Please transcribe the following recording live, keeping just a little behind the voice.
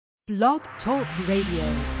Blog Talk Radio.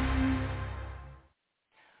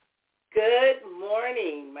 Good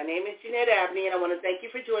morning. My name is Jeanette Abney, and I want to thank you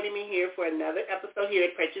for joining me here for another episode here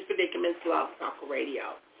at Precious Predicaments Blog Talk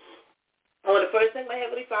Radio. I want to first thank my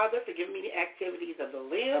Heavenly Father for giving me the activities of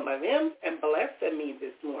my limbs, and blessing me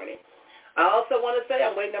this morning. I also want to say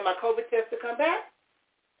I'm waiting on my COVID test to come back.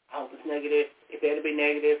 I hope it's negative. If it'll be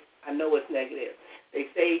negative, I know it's negative. They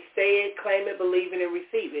say it, claim it, believe it, and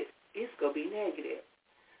receive it. It's going to be negative.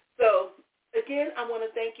 So, again, I want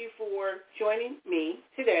to thank you for joining me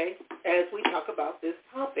today as we talk about this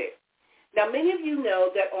topic. Now, many of you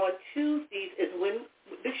know that on Tuesdays is when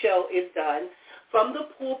the show is done from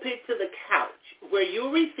the pulpit to the couch, where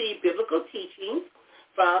you receive biblical teachings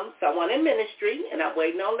from someone in ministry, and I'm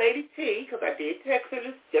waiting on Lady T because I did text her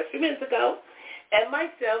just a few minutes ago, and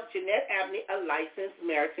myself, Jeanette Abney, a licensed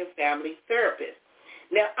marriage and family therapist.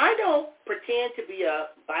 Now, I don't pretend to be a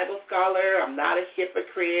Bible scholar. I'm not a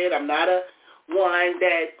hypocrite. I'm not a one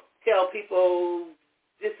that tell people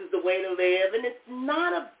this is the way to live. And it's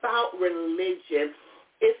not about religion.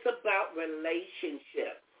 It's about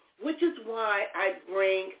relationship, which is why I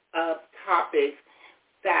bring up topics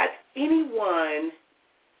that anyone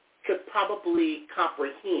could probably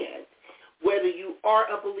comprehend, whether you are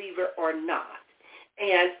a believer or not.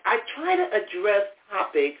 And I try to address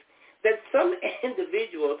topics that some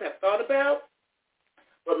individuals have thought about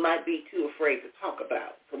but might be too afraid to talk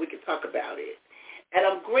about, so we can talk about it. And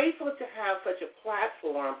I'm grateful to have such a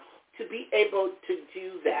platform to be able to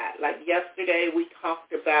do that. Like yesterday, we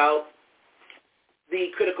talked about the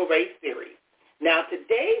critical race theory. Now,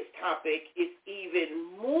 today's topic is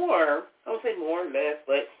even more, I won't say more or less,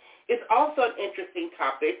 but it's also an interesting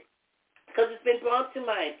topic because it's been brought to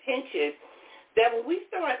my attention that when we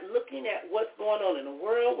start looking at what's going on in the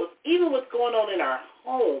world, even what's going on in our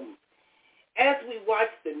homes, as we watch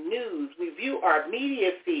the news, we view our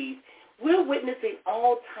media feeds, we're witnessing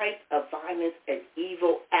all types of violence and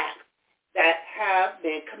evil acts that have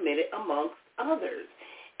been committed amongst others.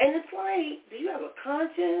 And it's like, do you have a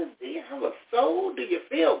conscience? Do you have a soul? Do you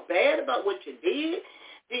feel bad about what you did?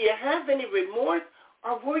 Do you have any remorse?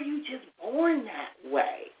 Or were you just born that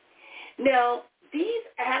way? Now, these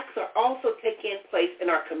acts are also taking place in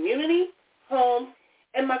our community, homes,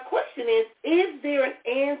 and my question is there an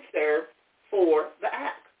answer for the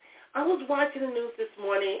acts? I was watching the news this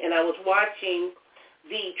morning, and I was watching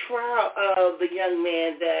the trial of the young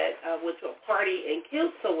man that went to a party and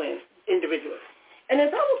killed someone, individually. And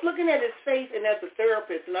as I was looking at his face, and as a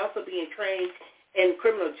therapist, and also being trained in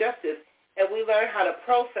criminal justice, and we learn how to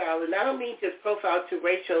profile, and I don't mean just profile to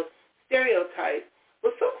racial stereotypes,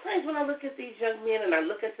 but sometimes when I look at these young men and I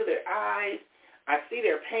look into their eyes, I see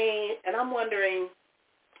their pain, and I'm wondering,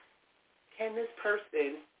 can this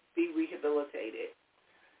person be rehabilitated?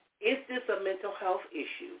 Is this a mental health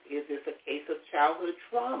issue? Is this a case of childhood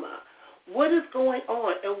trauma? What is going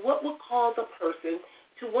on, and what would cause a person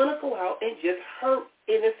to want to go out and just hurt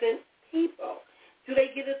innocent people? Do they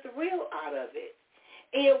get a thrill out of it?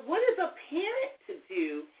 And what is a parent to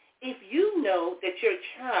do if you know that your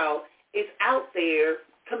child is out there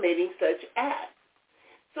committing such acts?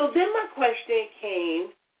 So then my question came,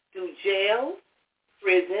 do jails,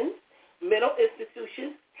 prisons, mental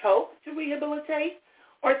institutions help to rehabilitate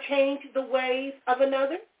or change the ways of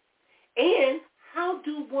another? And how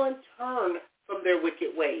do one turn from their wicked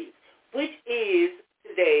ways, which is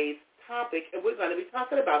today's topic, and we're going to be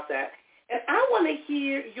talking about that. And I want to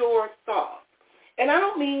hear your thoughts. And I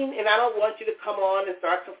don't want you to come on and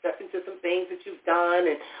start confessing to some things that you've done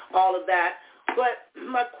and all of that. But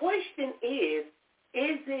my question is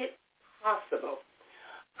it possible?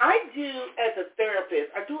 I do, as a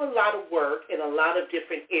therapist, I do a lot of work in a lot of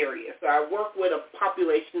different areas. So I work with a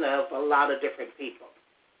population of a lot of different people.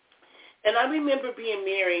 And I remember being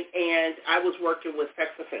married, and I was working with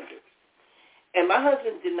sex offenders. And my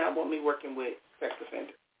husband did not want me working with sex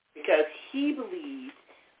offenders because he believed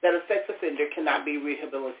that a sex offender cannot be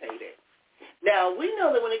rehabilitated. Now, we know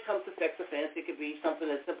that when it comes to sex offense, it could be something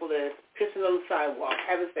as simple as pissing on the sidewalk,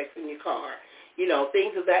 having sex in your car,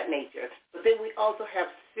 things of that nature. But then we also have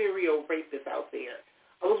serial rapists out there.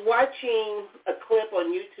 I was watching a clip on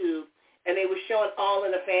YouTube, and they were showing All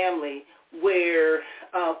in the Family where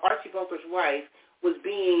Archie Bunker's wife was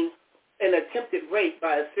being an attempted rape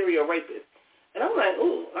by a serial rapist. And I'm like,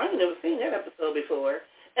 ooh, I've never seen that episode before.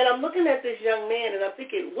 And I'm looking at this young man, and I'm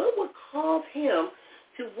thinking, what would cause him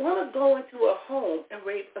to want to go into a home and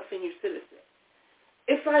rape a senior citizen?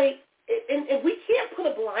 It's like, and we can't put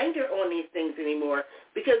a blinder on these things anymore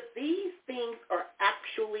because these things are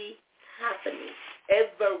actually happening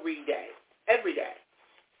every day.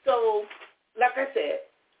 So, like I said,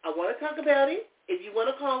 I want to talk about it. if you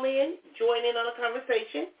want to call in, join in on a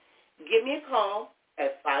conversation, give me a call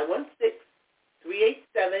at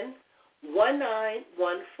 516-387-1914.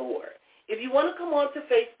 If you want to come on to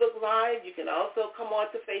Facebook Live, you can also come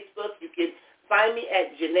on to Facebook. You can find me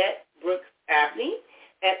at Jeanette Abney,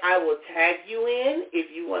 and I will tag you in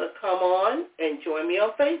if you want to come on and join me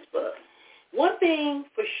on Facebook. One thing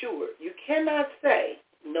for sure, you cannot say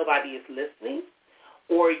nobody is listening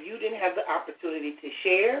or you didn't have the opportunity to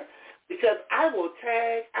share, because I will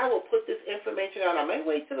put this information out. I may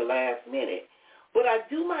wait till the last minute, but I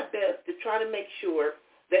do my best to try to make sure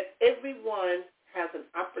that everyone has an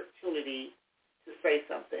opportunity to say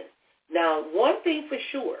something. Now, one thing for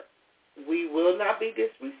sure, we will not be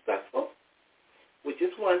disrespectful, which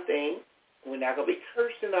is one thing. We're not going to be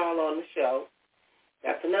cursing all on the show.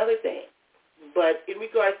 That's another thing. But in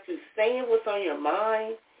regards to saying what's on your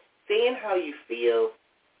mind, saying how you feel,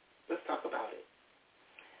 let's talk about it.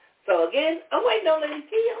 So, again, I'm waiting on Lady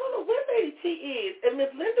T. I don't know where Lady T is. And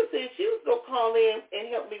Miss Linda said she was going to call in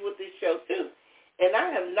and help me with this show, too. And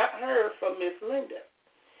I have not heard from Miss Linda.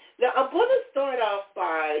 Now, I'm going to start off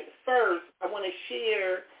by, first, I want to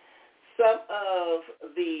share some of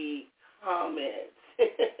the comments.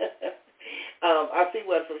 I see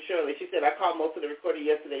one from Shirley. She said, I called most of the recorded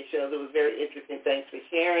yesterday's shows. It was very interesting. Thanks for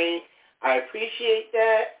sharing. I appreciate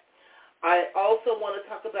that. I also want to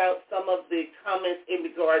talk about some of the comments in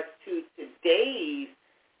regards to today's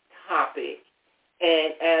topic.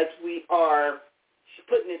 And as we are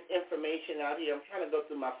putting this information out here, I'm trying to go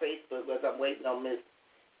through my Facebook as I'm waiting on Miss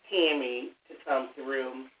Tammy to come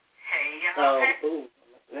through. Hey, I'm looking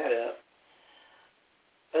that up.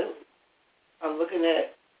 Oh, I'm looking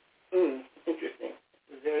at, interesting.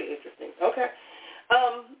 Very interesting. Okay.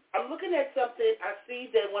 I'm looking at something. I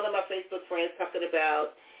see that one of my Facebook friends talking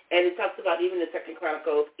about, and it talks about even in 2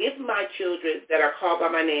 Chronicles, if my children that are called by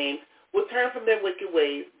my name will turn from their wicked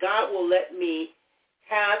ways, God will let me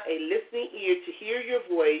have a listening ear to hear your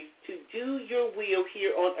voice, to do your will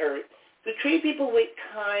here on earth, to treat people with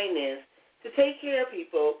kindness, to take care of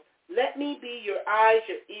people. Let me be your eyes,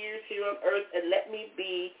 your ears here on earth, and let me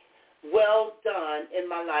be well done in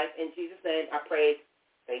my life. In Jesus' name, I pray.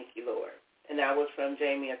 Thank you, Lord. And that was from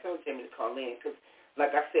Jamie. I told Jamie to call in because,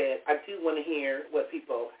 like I said, I do want to hear what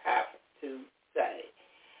people have to say.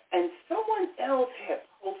 And someone else had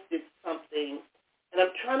posted something, and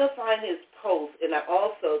I'm trying to find his post, and I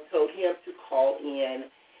also told him to call in,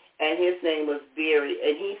 and his name was Barry,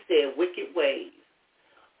 and he said, wicked ways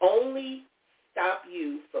only stop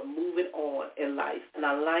you from moving on in life. And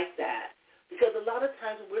I like that, because a lot of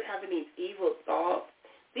times when we're having these evil thoughts,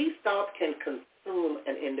 these thoughts can consume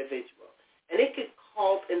an individual, and it could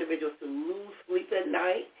cause individuals to lose sleep at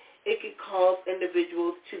night. It could cause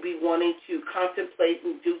individuals to be wanting to contemplate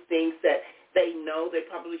and do things that they know they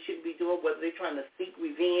probably shouldn't be doing, whether they're trying to seek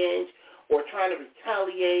revenge or trying to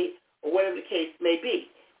retaliate or whatever the case may be.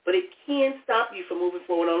 But it can stop you from moving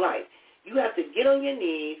forward in life. You have to get on your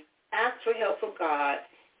knees, ask for help from God.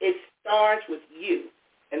 It starts with you.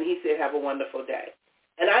 And he said, have a wonderful day.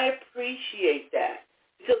 And I appreciate that,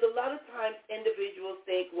 because a lot of times individuals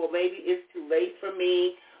think, well, maybe it's too late for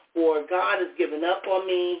me, or God has given up on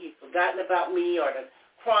me, he's forgotten about me, or the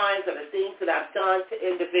crimes or the things that I've done to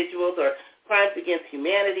individuals, or crimes against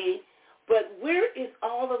humanity. But where is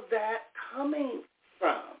all of that coming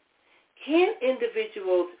from? Can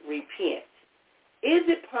individuals repent? Is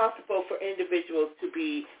it possible for individuals to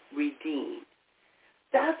be redeemed?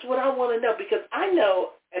 That's what I want to know, because I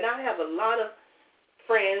know, and I have a lot of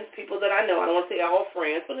friends, people that I know, I don't want to say all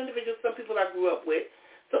friends, but individuals, some people I grew up with.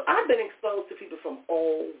 So I've been exposed to people from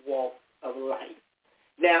all walks of life.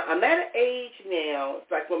 Now, I'm at an age now,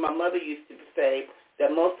 it's like when my mother used to say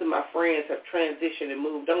that most of my friends have transitioned and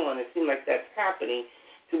moved on. It seems like that's happening,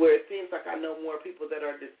 to where it seems like I know more people that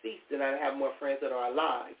are deceased than I have more friends that are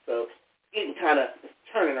alive. So it's getting kind of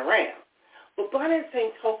turning around. But by that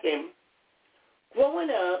same token, growing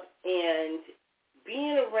up and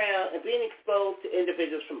being around and being exposed to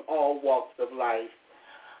individuals from all walks of life,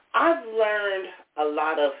 I've learned a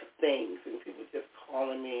lot of things. And people just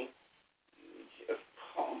calling me, just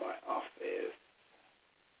call my office.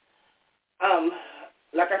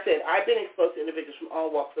 Like I said, I've been exposed to individuals from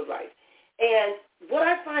all walks of life. And what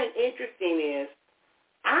I find interesting is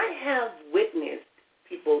I have witnessed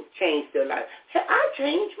people change their life. I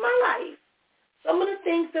changed my life. Some of the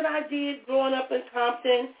things that I did growing up in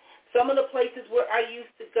Compton, some of the places where I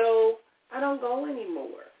used to go, I don't go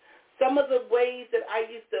anymore. Some of the ways that I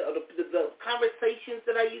used to, the conversations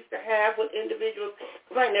that I used to have with individuals,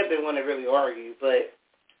 because I never been one to really argue, but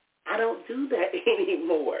I don't do that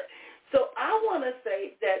anymore. So I want to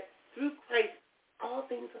say that through Christ, all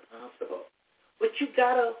things are possible. but you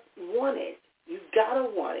got to want it. You got to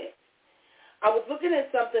want it. I was looking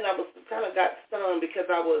at something. I was kind of got stunned because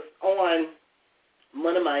I was on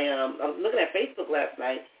one of my, I was looking at Facebook last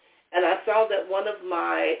night, and I saw that one of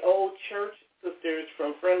my old church sisters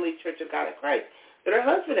from Friendly Church of God in Christ, that her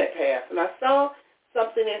husband had passed. And I saw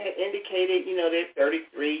something that had indicated, their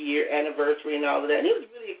 33-year anniversary and all of that. And he was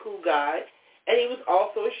really a cool guy. And he was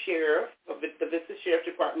also a sheriff of the Vista Sheriff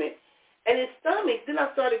Department. And it stunned me. Then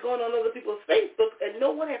I started going on other people's Facebook, and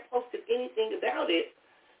no one had posted anything about it.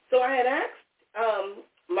 So I had asked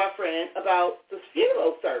my friend about the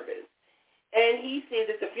funeral service. And he said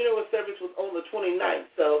that the funeral service was on the 29th.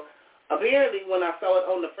 So apparently when I saw it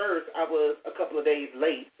on the 1st, I was a couple of days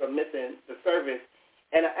late for missing the service.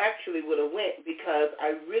 And I actually would have went because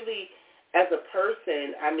I really, as a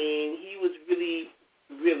person, he was really,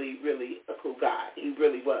 really, really a cool guy. He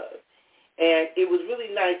really was. And it was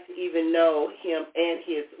really nice to even know him and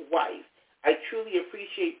his wife. I truly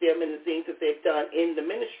appreciate them and the things that they've done in the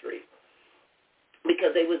ministry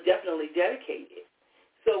because they was definitely dedicated.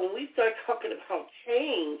 So when we start talking about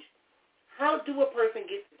change, how do a person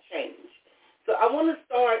get to change? So I want to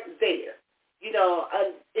start there.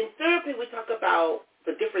 In therapy, we talk about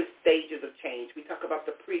the different stages of change. We talk about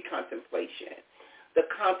the pre-contemplation, the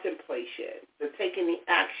contemplation, the taking the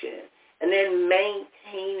action, and then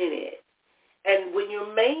maintaining it. And when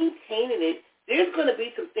you're maintaining it, there's going to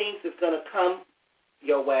be some things that's going to come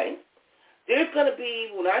your way. There's going to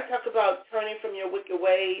be, when I talk about turning from your wicked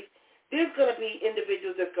ways, there's going to be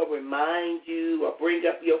individuals that's going to remind you or bring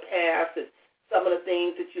up your past and some of the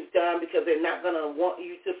things that you've done because they're not going to want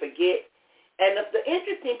you to forget. And the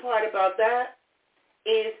interesting part about that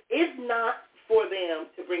is it's not for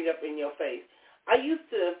them to bring up in your face. I used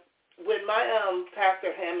to, when my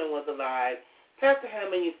Pastor Hammond was alive, Pastor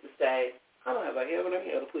Hammond used to say, I don't have a heaven or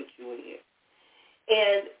hell to put you in.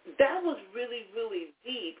 And that was really, really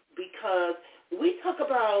deep because we talk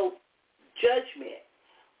about judgment.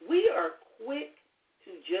 We are quick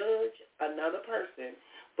to judge another person,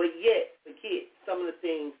 but yet forget some of the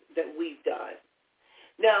things that we've done.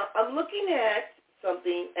 Now, I'm looking at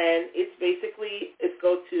something, and it's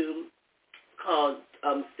called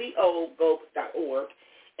co.org,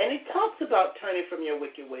 and it talks about turning from your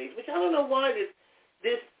wicked ways, which I don't know why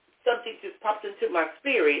this something just popped into my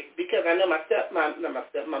spirit because I know my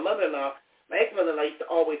mother-in-law, my ex-mother-in-law used to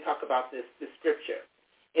always talk about this scripture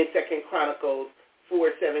in 2 Chronicles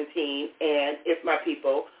 4:17, and if my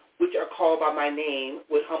people, which are called by my name,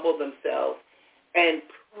 would humble themselves and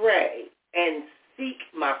pray and seek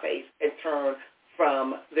my face and turn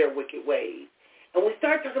from their wicked ways. And we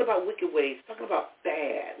start talking about wicked ways, talking about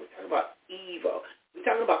bad, we're talking about evil, we're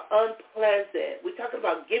talking about unpleasant, we're talking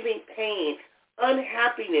about giving pain,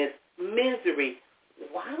 unhappiness, misery.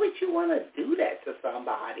 Why would you want to do that to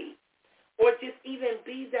somebody? Or just even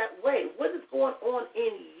be that way? What is going on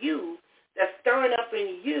in you that's stirring up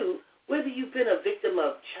in you, whether you've been a victim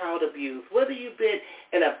of child abuse, whether you've been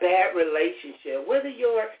in a bad relationship, whether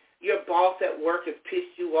your boss at work has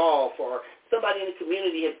pissed you off or somebody in the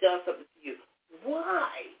community has done something to you. Why?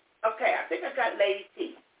 Okay, I think I got Lady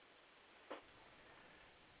T.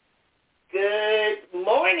 Good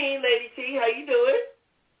morning, Lady T. How you doing?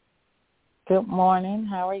 Good morning.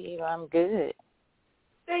 How are you? I'm good.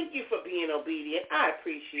 Thank you for being obedient. I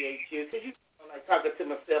appreciate you because you know, like talking to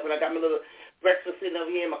myself, and I got my little breakfast sitting over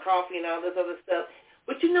here and my coffee and all this other stuff.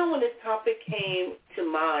 But when this topic came to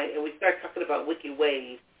mind and we started talking about wicked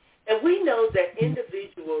ways, and we know that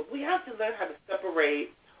individuals, we have to learn how to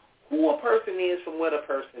separate who a person is from what a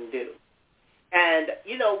person do. And,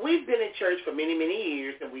 we've been in church for many, many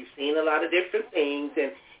years, and we've seen a lot of different things.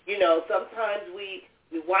 And, sometimes we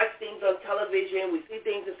watch things on television, we see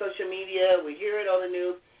things in social media, we hear it on the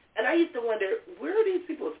news. And I used to wonder, where are these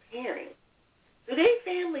people's parents? Do their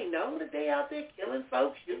family know that they out there killing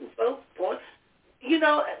folks, shooting folks, porn?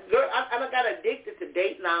 Girl, I got addicted to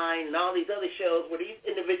Dateline and all these other shows where these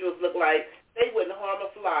individuals look like they wouldn't harm a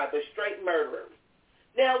fly, but straight murderers.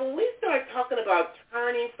 Now, when we start talking about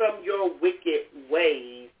turning from your wicked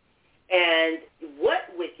ways, and what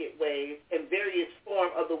wicked ways, in various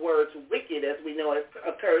form of the words wicked, as we know it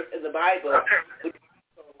occurs in the Bible,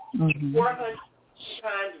 400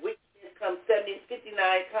 times wickedness comes 59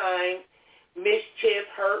 times, mischief,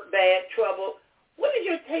 hurt, bad, trouble. What is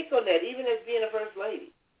your take on that, even as being a first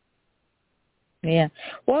lady? Yeah.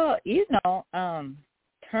 Well,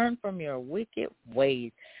 turn from your wicked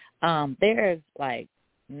ways. There's like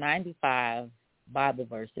 95 Bible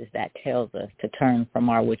verses that tells us to turn from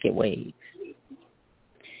our wicked ways.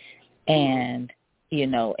 And,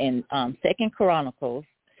 in 2 Chronicles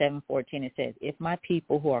 7:14, it says, if my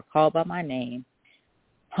people who are called by my name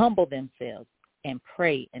humble themselves, and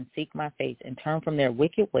pray and seek my face and turn from their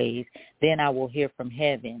wicked ways, then I will hear from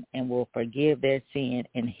heaven and will forgive their sin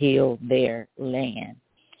and heal their land.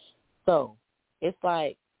 So it's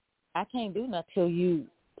like I can't do nothing till you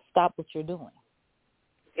stop what you're doing.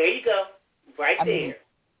 There you go. Right there.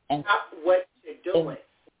 And stop what you're doing.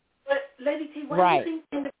 But, Lady T, why do you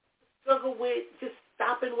think they struggle with just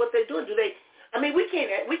stopping what they're doing? We really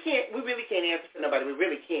can't answer for nobody. We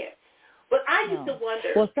really can't. But I used to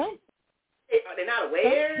wonder, are they not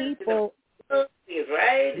aware? Some people, is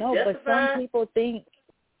right? No, but some people think,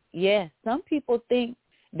 some people think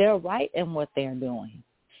they're right in what they're doing.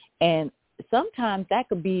 And sometimes that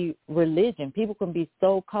could be religion. People can be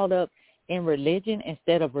so caught up in religion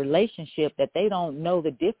instead of relationship that they don't know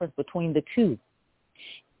the difference between the two.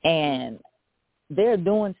 And they're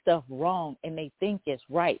doing stuff wrong and they think it's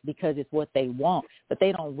right because it's what they want. But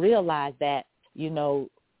they don't realize that,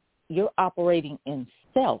 you're operating in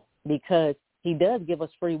self because he does give us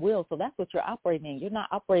free will. So that's what you're operating in. You're not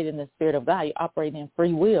operating in the Spirit of God. You're operating in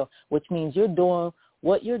free will, which means you're doing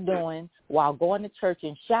what you're doing while going to church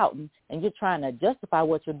and shouting, and you're trying to justify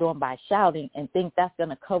what you're doing by shouting and think that's going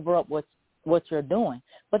to cover up what you're doing.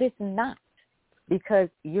 But it's not, because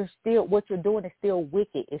what you're doing is still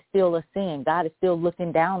wicked. It's still a sin. God is still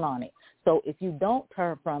looking down on it. So if you don't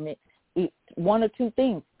turn from it, one or two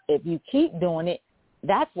things. If you keep doing it,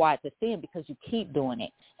 that's why it's a sin, because you keep doing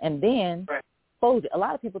it. And then expose it. A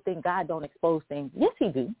lot of people think God don't expose things. Yes, he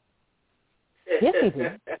do. Yes, he do.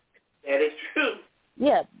 That is true.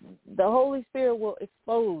 Yeah, the Holy Spirit will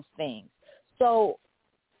expose things. So,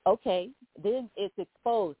 okay, then it's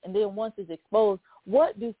exposed. And then once it's exposed,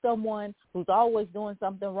 what do someone who's always doing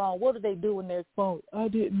something wrong, what do they do when they're exposed? I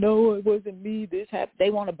didn't know, it wasn't me, this happened. They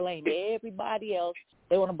want to blame everybody else.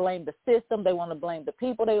 They want to blame the system. They want to blame the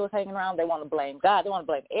people they was hanging around. They want to blame God. They want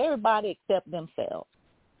to blame everybody except themselves.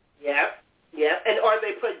 Yeah. And or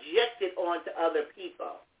they project it onto other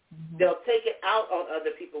people. Mm-hmm. They'll take it out on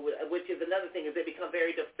other people, which is another thing, is they become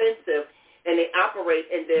very defensive, and they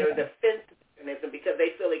operate in their defensiveness because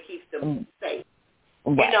they feel it keeps them safe.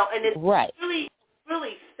 Right. And it's really,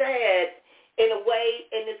 really sad in a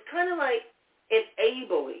way, and it's kind of like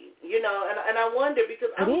enabling, and I wonder,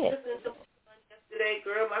 because I was listening to my son yesterday,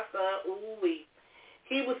 my son,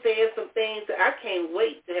 he was saying some things that I can't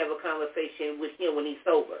wait to have a conversation with him when he's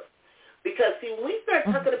sober. Because, see, when we start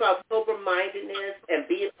talking about sober-mindedness and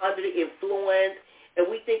being under the influence, and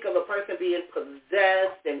we think of a person being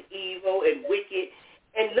possessed and evil and wicked,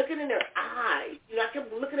 and looking in their eyes. I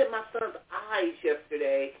kept looking at my son's eyes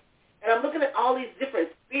yesterday, and I'm looking at all these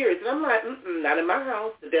different spirits, and I'm like, not in my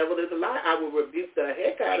house. The devil is a lie. I will rebuke the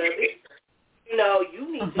heck out of it. You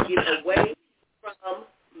need to get away from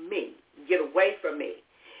me. Get away from me.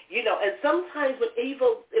 And sometimes when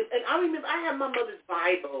evil, and I remember I have my mother's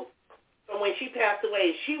Bible from when she passed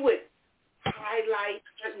away, she would highlight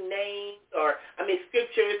certain names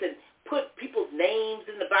scriptures and put people's names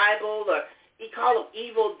in the Bible, or he called them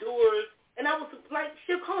evildoers. And I was like,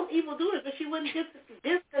 she'll call them evildoers, but she wouldn't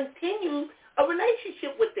discontinue a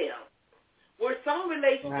relationship with them. Where some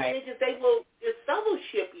relationships, they will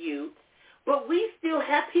discipleship you, but we still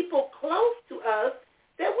have people close to us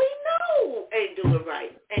that we know ain't doing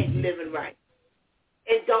right, ain't living right,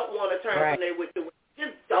 and don't want to turn from their wicked ways.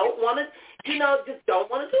 Just don't want to, just don't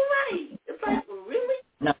want to do right. It's like, really?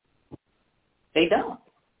 No, they don't.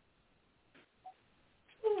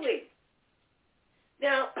 Truly.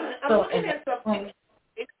 Now, I'm looking at something.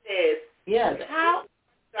 It says, how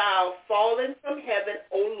thou fallen from heaven,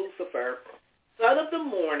 O Lucifer, son of the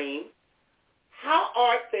morning, how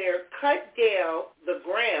art there cut down the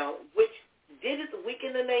ground which didst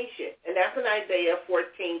weaken the nation? And that's in Isaiah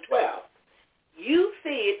 14:12. You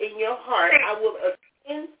said in your heart, I will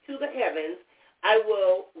ascend to the heavens. I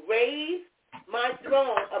will raise my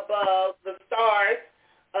throne above the stars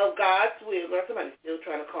of God's will. Now, somebody's still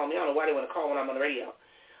trying to call me. I don't know why they want to call when I'm on the radio.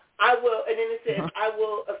 I will, and then it says, I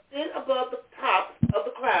will ascend above the top of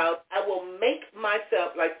the clouds. I will make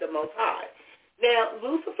myself like the Most High. Now,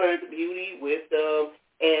 Lucifer's beauty, wisdom,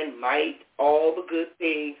 and might, all the good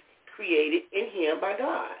things created in him by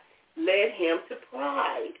God, led him to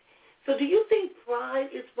pride. So do you think pride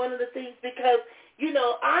is one of the things? Because,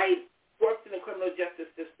 I worked in the criminal justice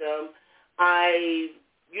system.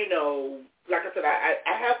 Like I said,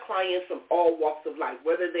 I have clients from all walks of life,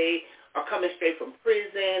 whether they are coming straight from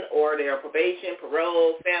prison or they're probation,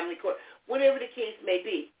 parole, family court, whatever the case may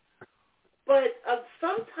be. But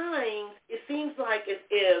sometimes it seems like as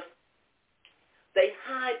if they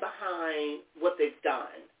hide behind what they've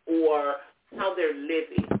done or how they're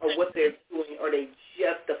living or what they're doing, or they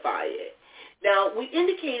justify it. Now, we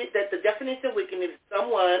indicated that the definition of wickedness is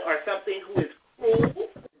someone or something who is cruel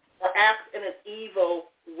or acts in an evil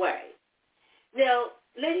way. Now,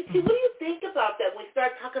 Lady T, what do you think about that when we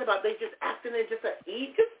start talking about they just acting in just an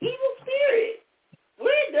evil spirit?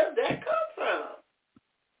 Where does that come from?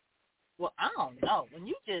 Well, I don't know. When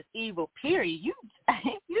you just evil, period, you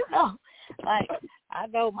know, like, I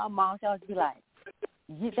know my mom used to be like,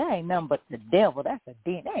 that ain't nothing but the devil. That's a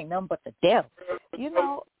demon. That ain't nothing but the devil. You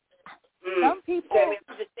know, some people I'm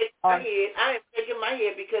just shaking my head. I am shaking my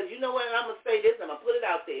head because you know what? I'm going to say this. I'm going to put it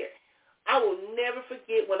out there. I will never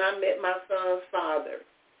forget when I met my son's father,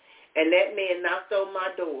 and that man knocked on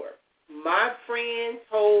my door. My friend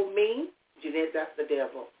told me, Jeanette, that's the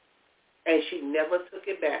devil. And she never took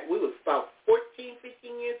it back. We was about 14,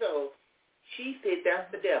 15 years old. She said,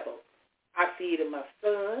 that's the devil. I see it in my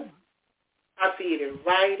son. I see it in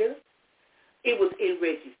Ryder. It was in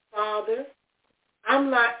Reggie's father.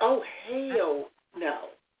 I'm like, oh, hell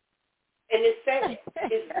no. And it's sad.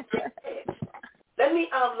 It's sad. Let me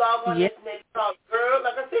log on this next call. Girl,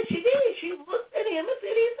 like I said, she did. She looked at him and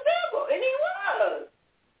said he's the devil. And he was.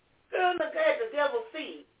 Girl, look at the devil's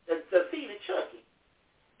seed. The seed of Chucky.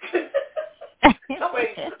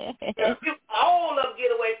 All of them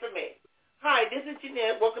get away from me. Hi, this is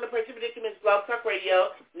Jeanette. Welcome to Practice Predicaments Blog Talk Radio.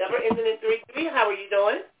 Number ending in 33. How are you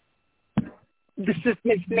doing? This is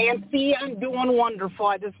Miss Nancy. I'm doing wonderful.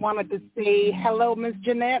 I just wanted to say hello, Miss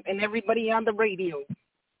Jeanette, and everybody on the radio.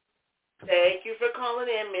 Thank you for calling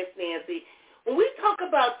in, Miss Nancy. When we talk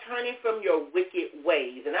about turning from your wicked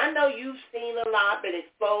ways, and I know you've seen a lot, been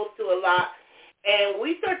exposed to a lot, and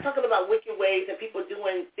we start talking about wicked ways and people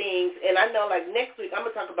doing things, and I know like next week I'm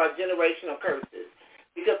going to talk about generational curses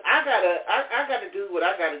because I gotta do what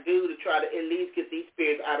I got to do to try to at least get these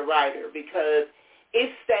spirits out of Ryder because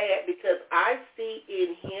it's sad because I see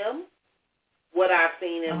in him what I've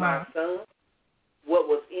seen in my son, what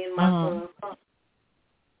was in my son's son.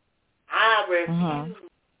 I refuse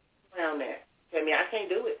around that. Tell me I can't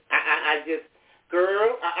do it. I just,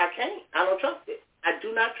 girl, I can't. I don't trust it. I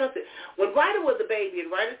do not trust it. When Ryder was a baby,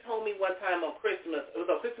 and Ryder told me one time on Christmas, it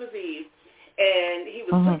was on Christmas Eve, and he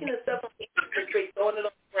was picking his stuff up on the tree, throwing it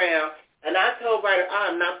on the ground, and I told Ryder,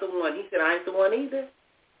 I'm not the one. He said, I ain't the one either.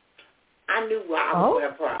 I knew why I was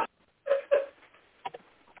going to problem.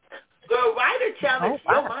 Girl, Ryder challenged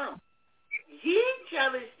your mama. He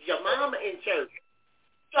challenged your mama in church.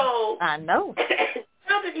 So I know.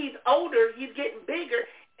 Now that he's older, he's getting bigger,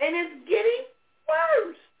 and it's getting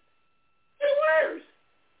worse. It's worse.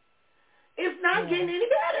 It's not getting any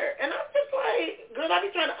better. And I'm just like, girl, I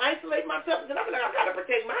be trying to isolate myself, and I'm like, I got to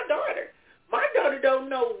protect my daughter. My daughter don't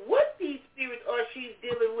know what these spirits are she's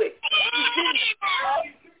dealing with.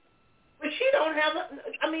 But she don't have,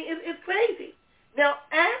 it's crazy. Now,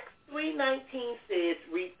 Acts 3:19 says,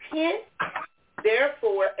 repent,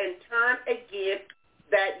 therefore, and turn again,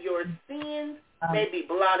 that your sins may be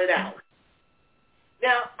blotted out.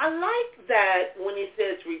 Now, I like that when it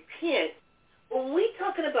says repent, when we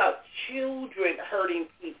talking about children hurting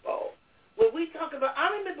people, when we talking about, I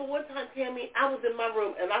remember one time, Tammy, I was in my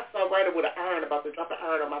room and I saw Ryder with an iron about to drop an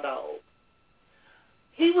iron on my dog.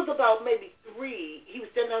 He was about maybe 3. He was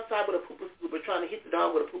standing outside with a pooper scooper trying to hit the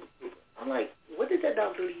dog with a pooper scooper. I'm like, what did that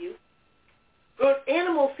dog do to you? Girl,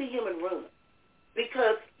 animals see him and run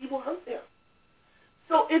because he will hurt them.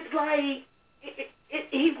 So it's like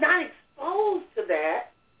he's not exposed to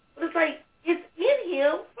that, but it's like it's in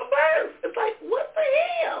him from birth. It's like, what the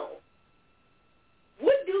hell?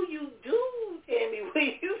 What do you do, Tammy,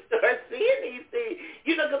 when you start seeing these things?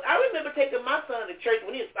 You know, because I remember taking my son to church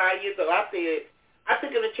when he was 5 years old. I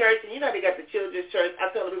took him to church, and you know they got the children's church.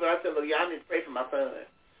 I tell people, look, y'all need to pray for my son.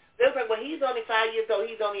 They're like, well, he's only 5 years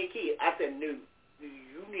old. He's only a kid. I said, no,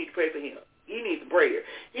 you need to pray for him. He needs a prayer.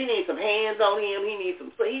 He needs some hands on him. He needs a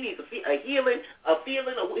healing, a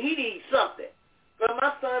feeling. He needs something. But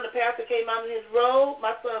my son, the pastor came out in his robe.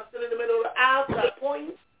 My son stood in the middle of the aisle, started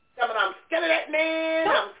pointing. Coming, I'm scared of that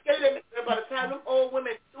man. I'm scared of that man. By the time them old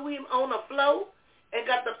women threw him on the floor and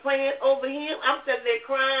got the plant over him, I'm sitting there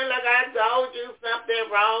crying like I told you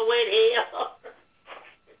something wrong with him.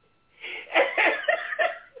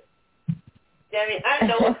 I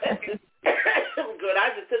know what that is. Good.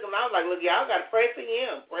 I just took him out like, look, y'all got to pray for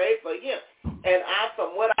him. Pray for him. And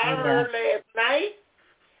from what I heard last night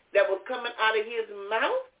that was coming out of his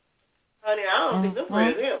mouth, honey, I don't think them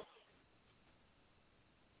prayers him.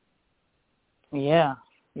 Yeah.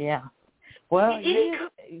 Well,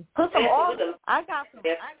 put some oil. I got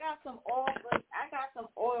some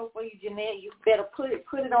oil for you, Jeanette. You better put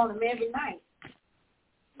it on him every night.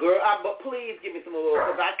 Girl, but please give me some oil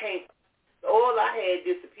because I can't. The oil I had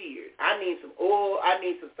disappeared. I need some oil. I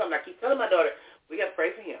need some something. I keep telling my daughter, we got to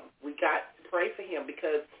pray for him. We got to pray for him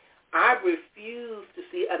because I refuse to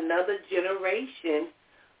see another generation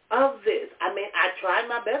of this. I mean, I tried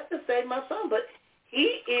my best to save my son, but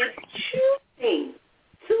he is choosing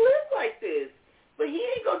to live like this. But he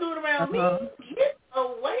ain't going to do it around me. Get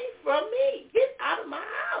away from me. Get out of my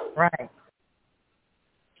house. Right.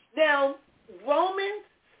 Now, Romans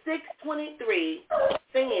 6:23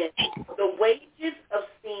 says, the wages of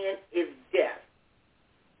sin is death,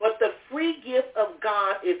 but the free gift of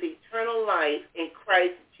God is eternal life in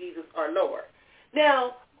Christ Jesus our Lord.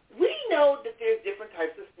 Now, we know that there's different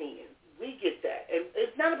types of sins. We get that. And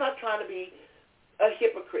it's not about trying to be a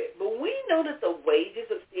hypocrite, but we know that the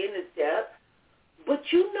wages of sin is death. But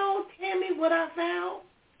you know, Tammy, what I found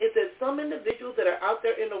is that some individuals that are out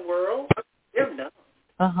there in the world, they're numb.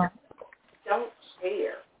 Don't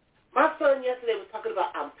care. My son yesterday was talking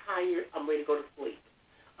about, I'm tired, I'm ready to go to sleep.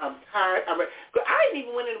 I'm tired, I'm ready. But I ain't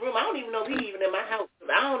even went in the room. I don't even know if he's even in my house.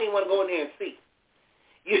 I don't even want to go in there and see.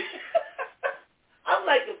 I'm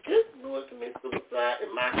like, if this boy commits suicide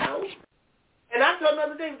in my house, and I told him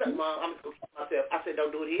the other day, he was like, Mom, I'm just going to kill myself. I said,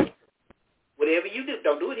 don't do it here. Whatever you do,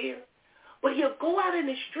 don't do it here. But he'll go out in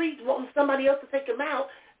the streets wanting somebody else to take him out.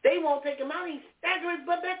 They won't take him out. He staggers his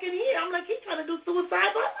butt back in here. I'm like, he's trying to do suicide,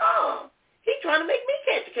 but he's trying to make me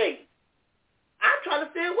catch a case. I'm trying to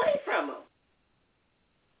stay away from him.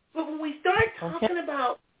 But when we start talking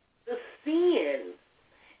about the sins,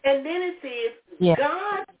 and then it says,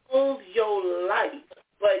 God owns your life,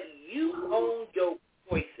 but you own your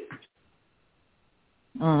choices.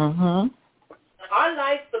 Our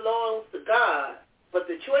life belongs to God, but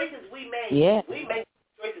the choices we make, we make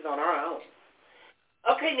choices on our own.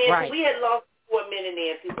 Okay, Nancy, we had lost for a minute,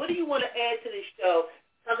 Nancy. What do you want to add to this show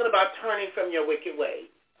talking about turning from your wicked ways?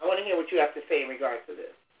 I want to hear what you have to say in regards to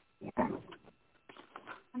this.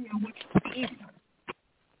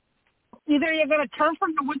 Either you're going to turn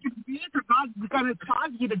from the wicked ways or God's going to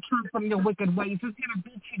cause you to turn from your wicked ways. He's going to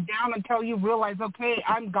beat you down until you realize, okay,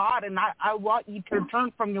 I'm God, and I want you to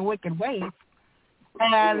turn from your wicked ways.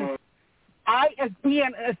 And I, as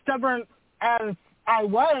being as stubborn as I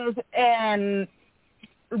was and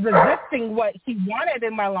resisting what he wanted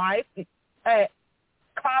in my life,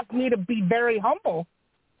 caused me to be very humble.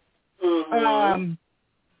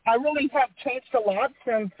 I really have changed a lot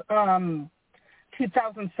since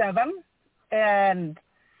 2007, and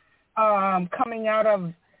coming out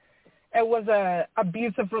of, it was a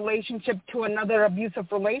abusive relationship to another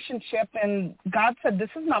abusive relationship, and God said, this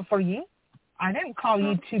is not for you. I didn't call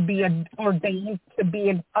you to be ordained to be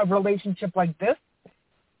in a relationship like this.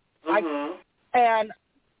 And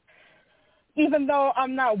even though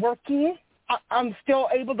I'm not working, I'm still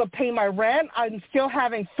able to pay my rent. I'm still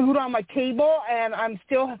having food on my table, and I'm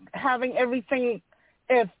still having everything.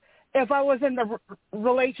 If I was in the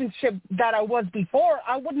relationship that I was before,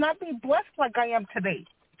 I would not be blessed like I am today.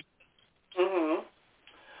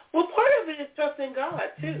 Well, part of it is trusting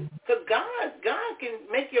God, too, because God can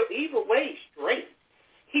make your evil ways straight.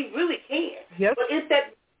 He really can. Yes. But it's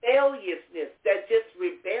that rebelliousness, that just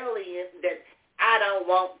rebellion that I don't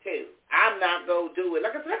want to. I'm not going to do it.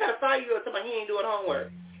 Like I said, I got a 5-year-old telling me he ain't doing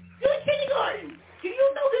homework. Do it kindergarten. Do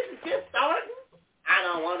you know this is just starting? I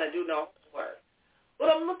don't want to do no homework.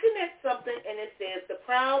 But I'm looking at something, and it says, the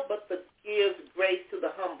proud but gives grace to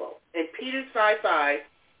the humble. In Peter 5:5,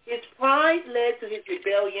 his pride led to his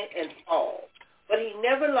rebellion and fall, but he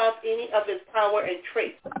never lost any of his power and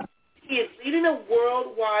traits. He is leading a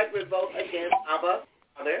worldwide revolt against Abba,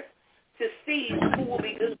 Father, to see who will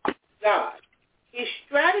be good to God. His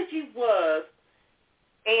strategy was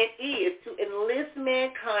and is to enlist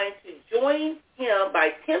mankind to join him by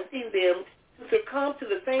tempting them to succumb to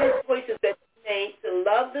the same choices that they made to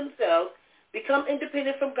love themselves, become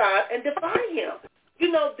independent from God, and defy him.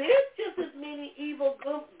 You know, there's just as many evil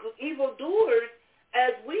doers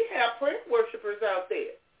as we have prayer worshipers out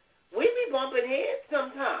there. We be bumping heads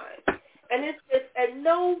sometimes. And it says, and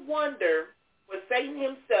no wonder when Satan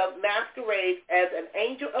himself masquerades as an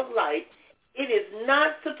angel of light, it is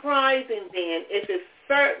not surprising then if his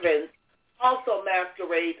servants also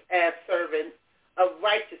masquerade as servants of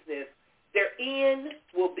righteousness. Their end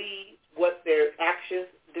will be what their actions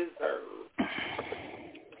deserve.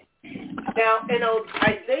 Now, in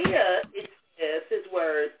Isaiah, it says, his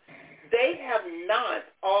words, they have not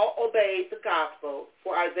all obeyed the gospel,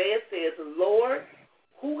 for Isaiah says, Lord,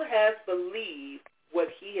 who has believed what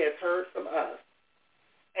he has heard from us?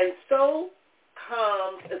 And so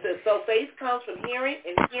faith comes from hearing,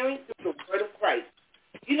 and hearing through the word of Christ.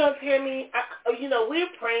 You know, Tammy, we're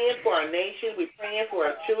praying for our nation, we're praying for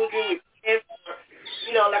our children, we're praying for,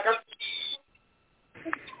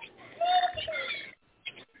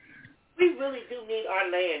 we really do need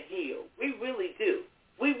our land healed. We really do.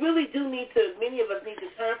 we really do need to, many of us need to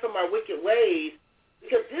turn from our wicked ways,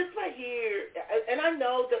 because this right here, and I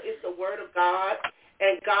know that it's the word of God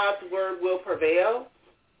and God's word will prevail,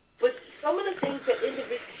 but some of the things that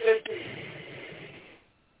individuals are doing,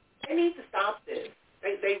 they need to stop this.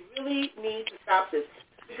 They really need to stop this,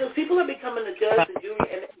 because people are becoming the judge, the jury,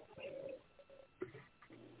 and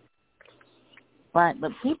right,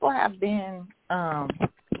 but people have been,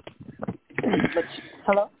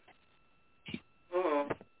 hello?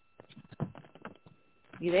 Mm-hmm.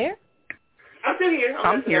 You there? I'm still here.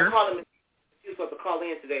 I'm here. I'm calling. She's supposed to call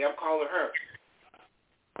in today. I'm calling her.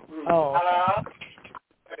 Mm-hmm. Oh. Hello?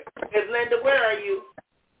 Miss Linda, where are you?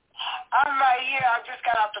 I'm right here. I just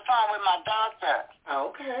got off the phone with my doctor.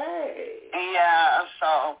 Okay. Yeah,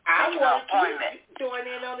 so I an want appointment. you to join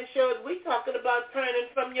in on the show. We talking about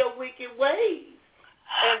turning from your wicked ways.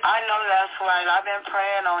 And I know that's right. I've been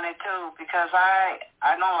praying on it too, because I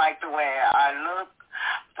don't like the way I look.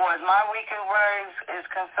 For as my wicked ways is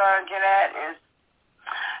concerned, Jeanette, is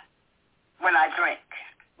when I drink.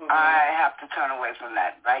 Mm-hmm. I have to turn away from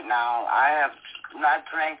that right now. I have not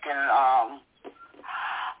drank in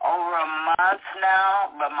over a month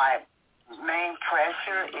now, but my main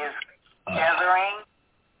pressure is gathering,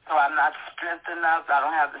 so I'm not strength enough. I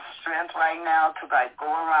don't have the strength right now to like go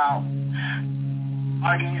around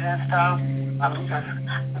parties and stuff.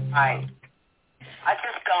 I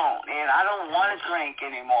just don't, and I don't want to drink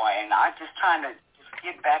anymore, and I'm just trying to just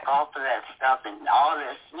get back off of that stuff and all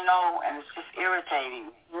this, and it's just irritating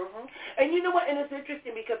me. Mm-hmm. And you know what? And it's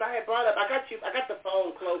interesting because I had brought up, I got the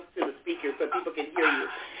phone close to the speaker so people can hear you.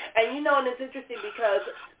 And and it's interesting because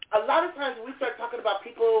a lot of times when we start talking about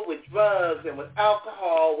people with drugs and with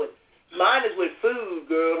alcohol, mine is with food,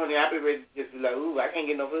 girl, honey. I be ready to just be like, ooh, I can't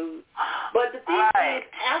get no food. But the thing is,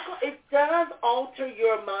 alcohol, it does alter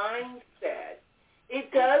your mindset. It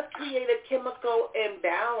does create a chemical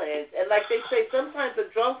imbalance. And like they say, sometimes a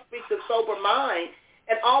drunk speaks a sober mind,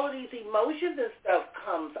 and all of these emotions and stuff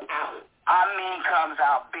comes out. I mean, comes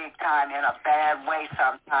out big time in a bad way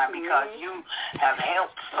sometimes, because you have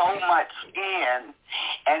helped so much in,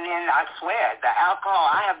 and then I swear, the alcohol,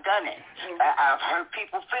 I have done it. I've hurt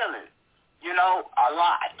people feelings, a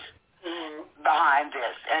lot behind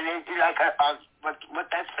this. And it's like what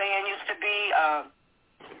that saying used to be,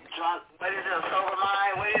 drunk, what is it, a sober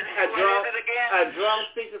mind? What is it again? A drunk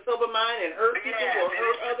speaks a sober mind and hurt people or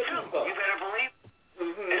hurt other people. You better believe it.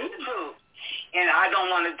 It's the truth. And I don't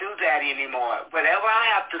want to do that anymore. Whatever I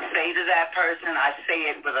have to say to that person, I say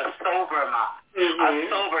it with a sober mind, a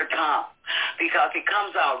sober tongue, because it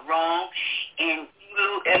comes out wrong, and you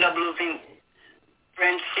end up losing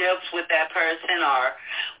friendships with that person or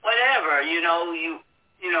whatever. You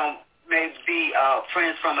may be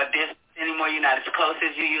friends from a distance anymore. You're not as close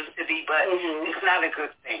as you used to be, but it's not a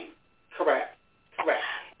good thing. Correct.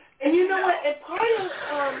 And you know what? And part of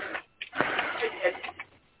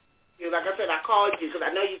like I said, I called you because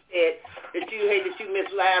I know you said that you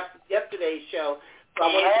missed yesterday's show, so I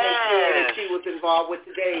wanted to make sure that she was involved with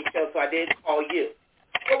today's show, so I did call you.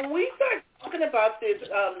 But when we start talking about this,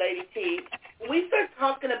 Lady T, we start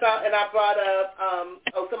talking about, and I brought up,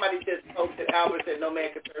 somebody just posted, Albert said, no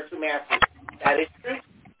man can serve two masters. That is true.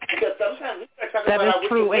 Because sometimes we start talking about that is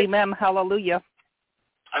true. Amen. Hallelujah.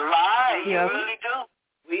 Right. You really do.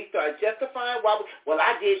 We start justifying why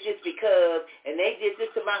I did this because, and they did this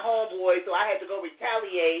to my homeboy, so I had to go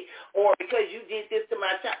retaliate, or because you did this to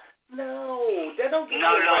my child. No, that don't give you a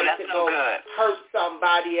right to go hurt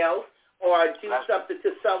somebody else or do something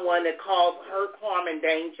to someone that causes hurt, harm, and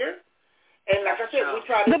danger. And like I said, we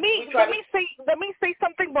try to. Let me say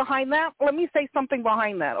something behind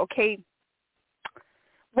that. Okay.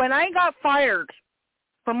 When I got fired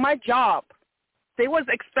from my job, they was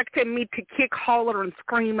expecting me to kick, holler, and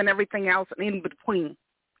scream and everything else in between.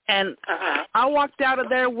 And I walked out of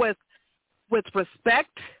there with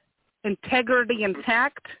respect, integrity, and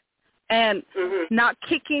tact, and not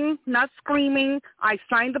kicking, not screaming. I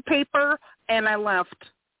signed the paper, and I left.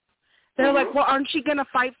 They're like, well, aren't you going to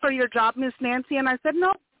fight for your job, Miss Nancy? And I said,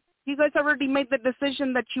 no. You guys already made the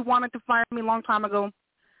decision that you wanted to fire me a long time ago.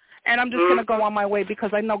 And I'm just going to go on my way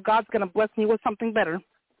because I know God's going to bless me with something better.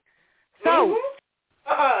 So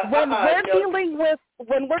when we're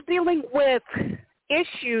dealing with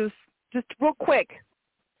issues, just real quick,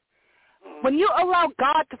 when you allow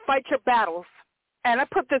God to fight your battles, and I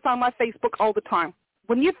put this on my Facebook all the time,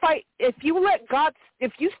 when you fight, if you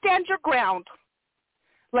stand your ground,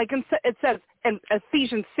 like it says in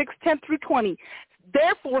Ephesians 6:10-20,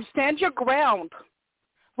 therefore stand your ground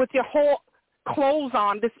with your whole clothes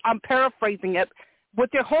on. This, I'm paraphrasing it.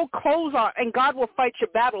 With your whole clothes on, and God will fight your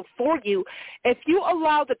battle for you. If you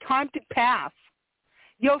allow the time to pass,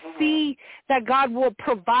 You'll see that God will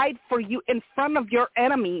provide for you in front of your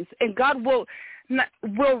enemies, and God will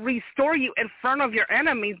restore you in front of your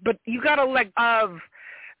enemies. But you got to let go of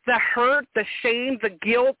the hurt, the shame, the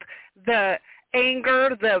guilt, the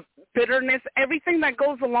anger, the bitterness, everything that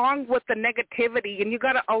goes along with the negativity. And you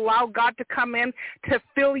got to allow God to come in to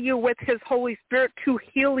fill you with his Holy Spirit, to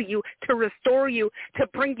heal you, to restore you, to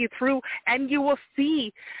bring you through. And you will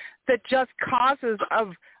see the just causes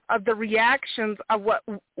of the reactions of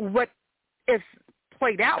what is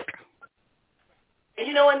played out. And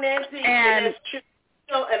you know what, Nancy? And that's true.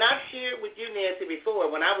 You know, and I've shared with you, Nancy,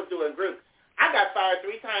 before when I was doing groups. I got fired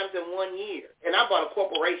 3 times in 1 year, and I bought a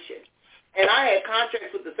corporation. And I had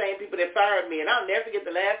contracts with the same people that fired me, and I'll never forget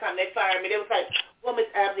the last time they fired me. They was like, well, Miss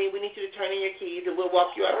Abney, we need you to turn in your keys, and we'll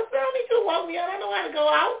walk you out. I said, I don't need you to walk me out. I know how to go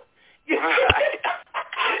out.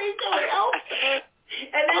 I need your help.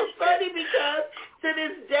 And it's funny because to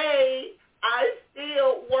this day, I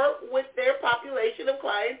still work with their population of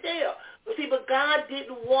clientele. But see, but God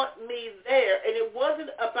didn't want me there, and it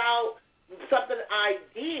wasn't about something I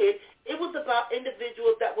did. It was about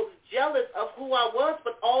individuals that was jealous of who I was,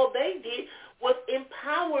 but all they did was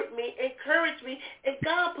empowered me, encouraged me, and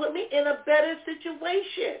God put me in a better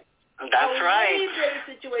situation. That's right. A better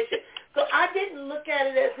situation. So I didn't look at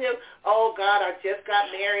it as if, oh, God, I just got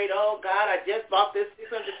married. Oh, God, I just bought this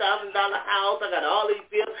 $600,000 house. I got all these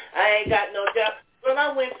bills. I ain't got no job. Well, I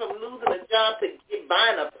went from losing a job to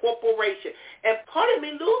buying a corporation. And part of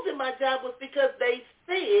me losing my job was because they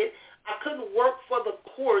said I couldn't work for the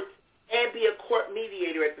courts and be a court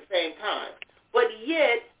mediator at the same time. But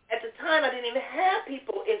yet, at the time, I didn't even have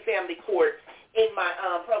people in family court in my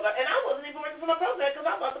program. And I wasn't even working for my program because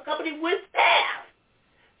I was a company with staff.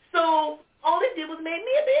 So all it did was make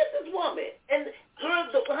me a businesswoman. And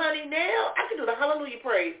honey, now I can do the hallelujah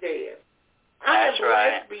praise dance. I am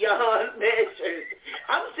blessed beyond measure.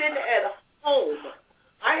 I'm sitting at home.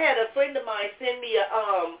 I had a friend of mine send me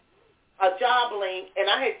a job link,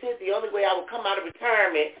 and I had said the only way I would come out of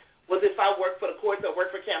retirement was if I worked for the courts or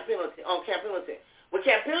worked for Camp Pendleton, on Camp Pendleton. When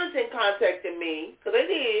Camp Pendleton contacted me, because they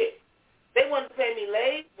did, they wanted to pay me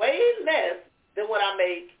way less than what I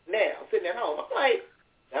make now, sitting at home. I'm like,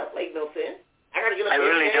 that don't make no sense. I got to get up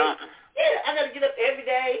every day. Don't. Yeah, I got to get up every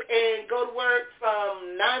day and go to work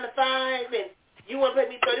from 9 to 5, and you want to pay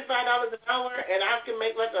me $35 an hour, and I can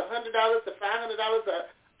make like $100 to $500 an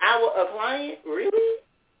hour a client? Really?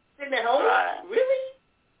 Sitting at home? Right. Really?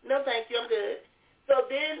 No, thank you. I'm good. So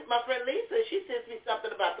then my friend Lisa, she sends me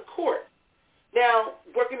something about the court. Now,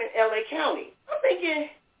 working in L.A. County. I'm thinking,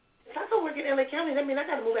 if I go work in L.A. County, that means I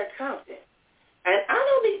got to move back to Compton. And I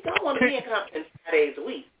don't want to be in Compton 5 days a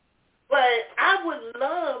week. But I would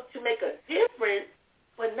love to make a difference,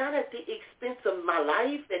 but not at the expense of my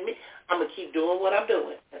life and me. I'm going to keep doing what I'm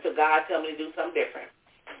doing until God tells me to do something different.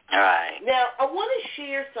 All right. Now, I want to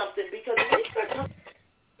share something because when you start talking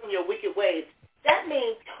from your wicked ways, that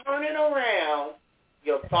means turning around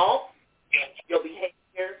your thoughts, your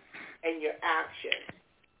behavior, and your actions.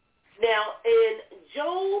 Now, in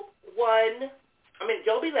Job 11,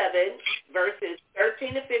 verses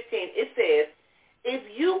 13 to 15, it says, if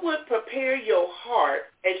you would prepare your heart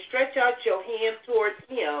and stretch out your hand towards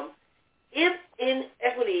him, if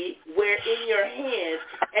inequity were in your hands,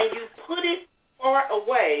 and you put it far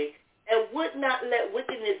away, and would not let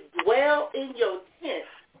wickedness dwell in your tent,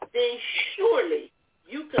 then surely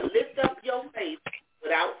you could lift up your face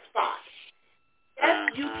without spot.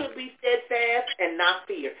 Yes, you could be steadfast and not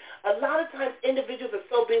fear. A lot of times individuals are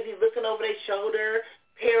so busy looking over their shoulder,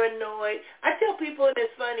 paranoid. I tell people, and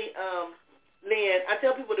it's funny, Lynn, I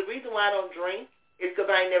tell people the reason why I don't drink is because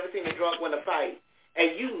I ain't never seen a drunk win a fight.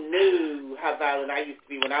 And you knew how violent I used to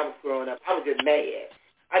be when I was growing up. I was just mad.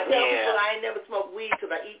 I tell people I ain't never smoked weed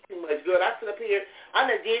because I eat too much. Girl, I sit up here. I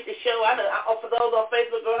done did the show. For those on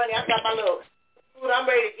Facebook, girl, honey, I got my little food. I'm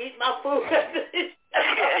ready to eat my food.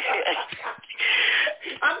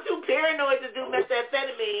 I'm too paranoid to do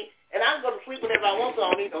methamphetamine, and I can go to sleep whenever I want, so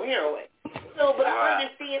I don't need no heroin. So, but I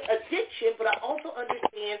understand addiction, but I also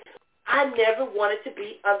understand I never wanted to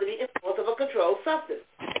be under the influence of a controlled substance.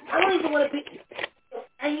 I don't even want to be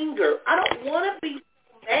anger. I don't want to be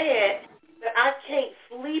so mad that I can't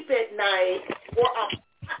sleep at night, or I'm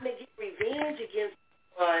trying to get revenge against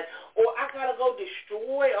someone, or I got to go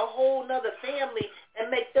destroy a whole nother family and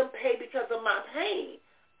make them pay because of my pain.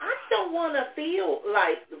 I don't want to feel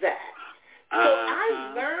like that. So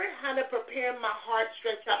I learned how to prepare my heart,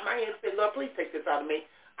 stretch out my hands, say, Lord, please take this out of me.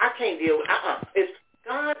 I can't deal with it. If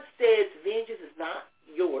God says vengeance is not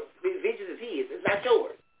yours, vengeance is his, it's not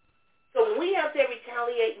yours. So when we have to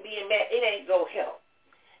retaliate and being mad, it ain't going to help.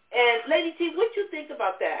 And Lady T, what you think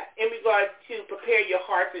about that in regards to prepare your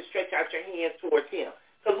heart and stretch out your hands towards him?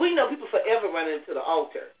 Because we know people forever run into the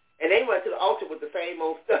altar, and they run to the altar with the same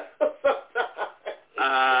old stuff sometimes.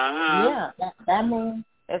 Yeah, that means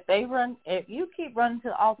if you keep running to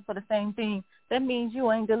the altar for the same thing, that means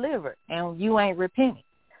you ain't delivered and you ain't repenting.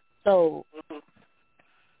 So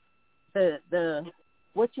the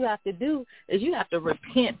what you have to do is you have to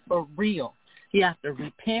repent for real. You have to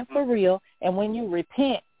repent for real, and when you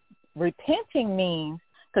repent, repenting means,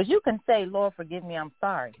 because you can say, Lord, forgive me, I'm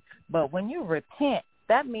sorry, but when you repent,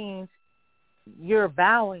 that means you're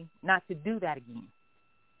vowing not to do that again.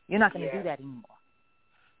 You're not going to do that anymore.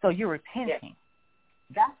 So you're repenting. Yeah.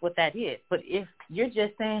 That's what that is. But if you're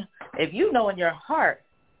just saying, if you know in your heart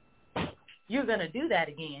you're going to do that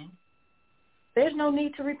again, there's no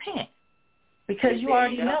need to repent because you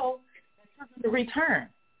already know that you're going to return.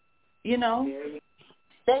 You know,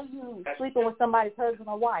 say you sleeping with somebody's husband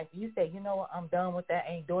or wife. You say, you know what, I'm done with that.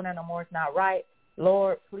 I ain't doing that no more. It's not right.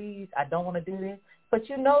 Lord, please, I don't want to do this. But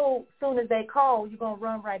you know, as soon as they call, you're going to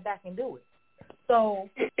run right back and do it. So...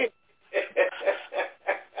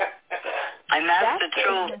 And that's the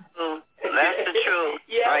truth. That's the truth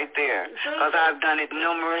right there. Because I've done it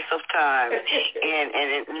numerous of times,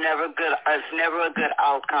 and it's never good. It's never a good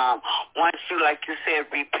outcome. Once you, like you said,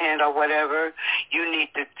 repent or whatever, you need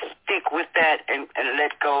to stick with that and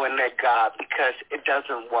let go and let God, because it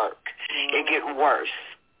doesn't work. It gets worse.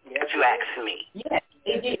 If you ask me. Yes,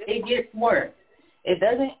 it gets worse. It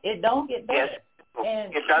don't get better. Yes,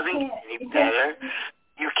 and it doesn't get any better.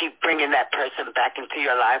 You keep bringing that person back into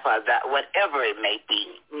your life, or that, whatever it may be.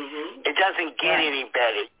 Mm-hmm. It doesn't get any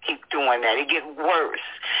better. Keep doing that. It gets worse.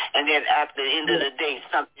 And then at the end of the day,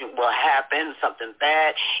 something will happen, something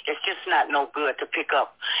bad. It's just not no good to pick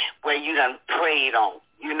up where you done prayed on.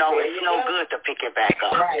 You know, it's no good to pick it back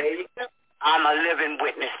up. Right. I'm a living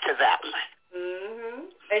witness to that one.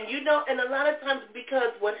 Mm-hmm. And you know, and a lot of times,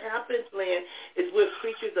 because what happens, Lynn, is we're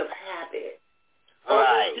creatures of habit. Or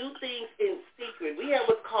we do things in secret. We have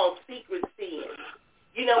what's called secret sins.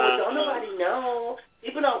 You know, don't nobody know.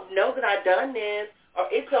 People don't know that I've done this. Or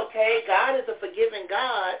it's okay. God is a forgiving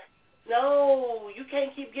God. No, you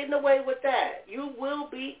can't keep getting away with that. You will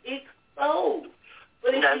be exposed.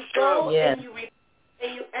 But if you go and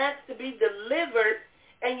you ask to be delivered,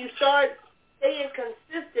 and you start staying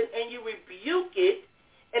consistent, and you rebuke it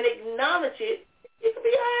and acknowledge it, it can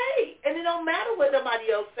be all right. And it don't matter what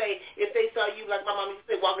somebody else say if they saw you, like my mom used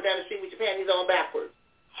to say, walking down the street with your panties on backwards.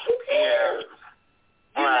 Who cares?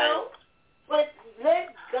 You know? But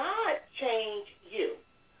let God change you.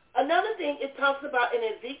 Another thing it talks about in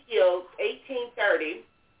Ezekiel 18:32,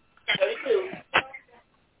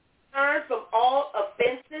 turn from all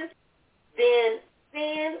offenses, then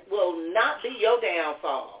sin will not be your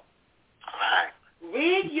downfall.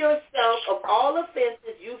 Rid yourself of all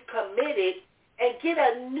offenses you've committed and get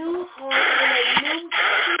a new heart and a new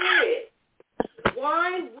spirit.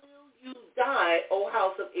 Why will you die, O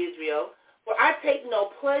house of Israel? For I take no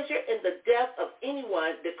pleasure in the death of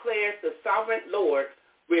anyone, declares the sovereign Lord.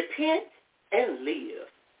 Repent and live.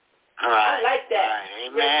 I like that.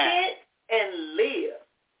 Repent and live.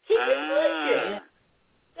 Keep it pushing.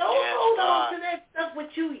 Don't hold on to that stuff what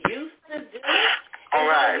you used to do and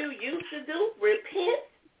how you used to do. Repent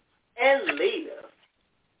and live.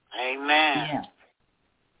 Amen. Yeah.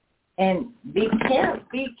 And be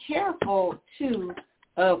careful too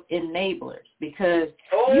of enablers, because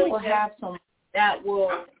you will have some that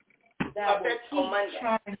will keep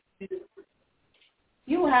trying to.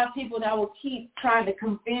 You will have people that will keep trying to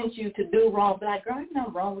convince you to do wrong. Be like, girl, ain't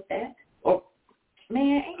nothing wrong with that. Or,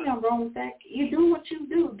 man, ain't nothing wrong with that. You do what you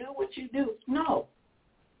do. Do what you do. No.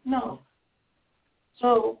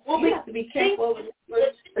 So you have to be careful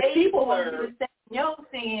with the people want to say your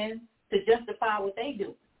sins to justify what they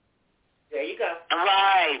do. There you go.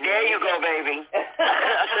 Right. There you go, baby.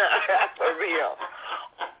 For real.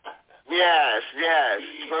 Yes.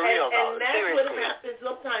 For real, and that's seriously. what happens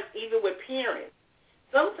sometimes, even with parents.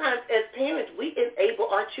 Sometimes as parents, we enable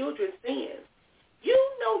our children's sins. You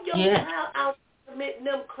know your child out committing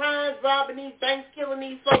them crimes, robbing these banks, killing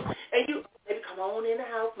these folks, and you, baby, come on in the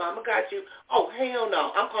house. Mama got you. Oh, hell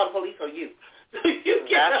no. I'm calling the police on you.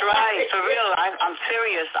 That's right. For real. I'm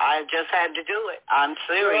serious. I just had to do it. I'm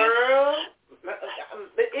serious. Girl,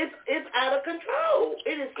 it's out of control.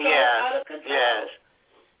 It is so out of control. Yes.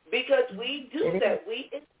 Because we do that.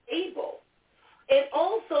 We enable. And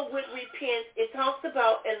also with repent, it talks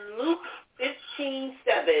about in Luke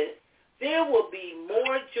 15:7, there will be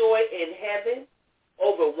more joy in heaven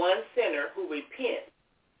over one sinner who repents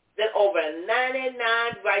than over 99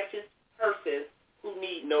 righteous persons who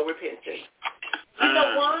need no repentance. You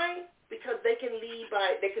know why? Because they can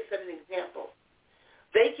they can set an example.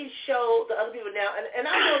 They can show the other people now, and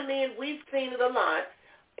I know, men, we've seen it a lot,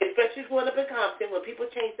 especially growing up in Compton, when people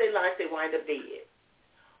change their life, they wind up dead.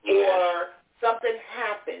 Yeah. Or something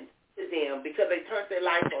happened to them because they turned their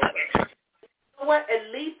life over. You know what?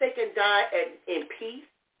 At least they can die in peace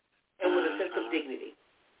and with a sense of dignity.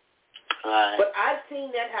 Right. But I've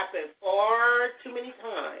seen that happen far too many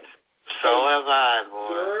times. So have I,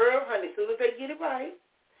 boy. Girl, honey, as soon as they get it right,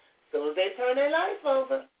 as soon as they turn their life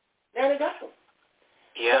over, now they got them.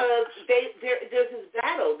 Yeah. Because there's this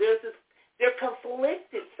battle. They're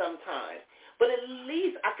conflicted sometimes. But at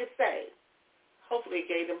least I could say, hopefully it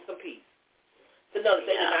gave them some peace to know that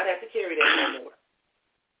they did not have to carry that anymore.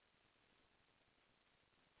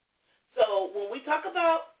 So when we talk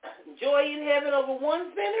about joy in heaven over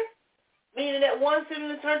one sinner, meaning that one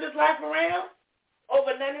sinner turned his life around,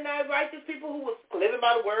 over 99 righteous people who was living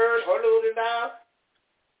by the word, hallelujah, now,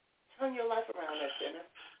 turn your life around, that sinner.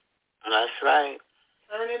 That's right.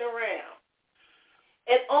 Turn it around.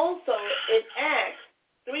 And also in Acts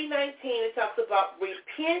 3:19, it talks about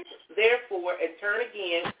repent, therefore, and turn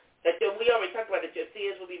again, that we already talked about that your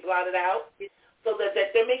sins will be blotted out, so that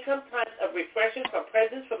there may come times of refreshing from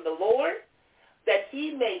presence from the Lord, that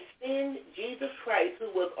he may send Jesus Christ,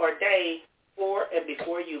 who was ordained for and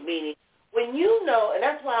before you. Meaning, when you know, and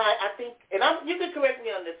that's why I think, and you can correct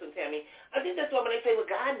me on this one, Tammy, I think that's why when they say, well,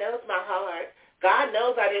 God knows my heart, God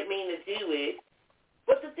knows I didn't mean to do it.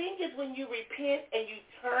 But the thing is, when you repent and you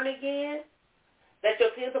turn again, that your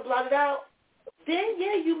sins are blotted out, then,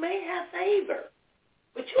 you may have favor.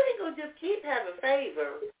 But you ain't going to just keep having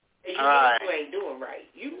favor and you know you ain't doing right.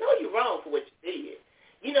 You know you're wrong for what you did.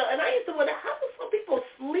 You know, and I used to wonder, how do some people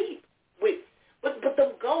sleep with, but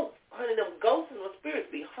them ghosts, honey, them ghosts and the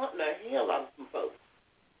spirits be haunting the hell out of some folks.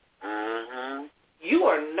 You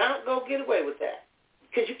are not going to get away with that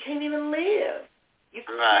because you can't even live. You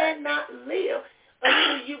cannot live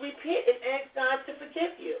until you repent and ask God to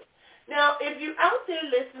forgive you. Now, if you're out there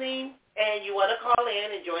listening and you want to call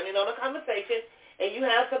in and join in on a conversation and you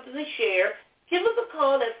have something to share, give us a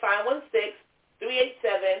call at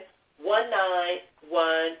 516-387-1914.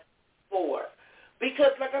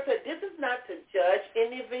 Because, like I said, this is not to judge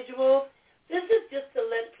individuals. This is just to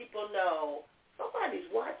let people know somebody's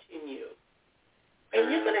watching you.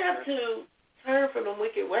 And you're going to have to turn from them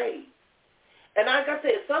wicked ways. And like I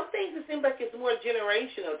said, some things it seems like it's more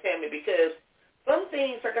generational, Tammy, because some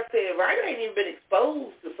things, like I said, Ryder ain't even been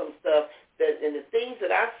exposed to some stuff, and the things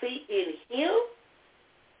that I see in him,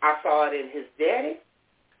 I saw it in his daddy,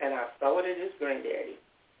 and I saw it in his granddaddy.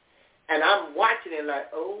 And I'm watching it like,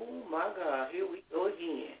 oh, my God, here we go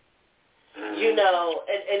again. You know,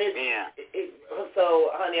 and it's,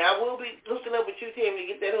 so, honey, I will be hooking up with you, Tammy,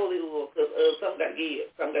 to get that holy oil, because something got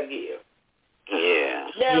to give. Yeah.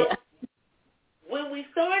 Now, when we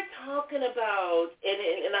start talking about,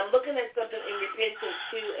 and I'm looking at something in repentance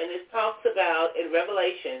too, and it talks about in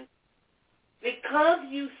Revelation, because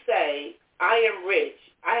you say, I am rich,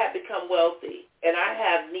 I have become wealthy, and I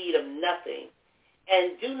have need of nothing,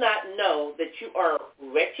 and do not know that you are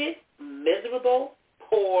wretched, miserable,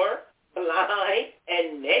 poor, blind,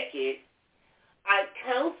 and naked, I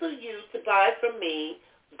counsel you to buy from me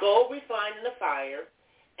gold refined in the fire,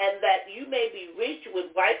 and that you may be rich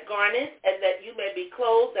with white garments, and that you may be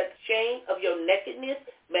clothed, that the shame of your nakedness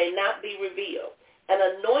may not be revealed. And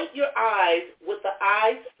anoint your eyes with the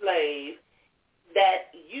eye slave, that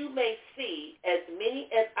you may see as many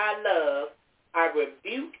as I love, I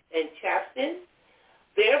rebuke and chasten.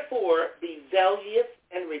 Therefore, be zealous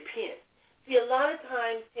and repent. See, a lot of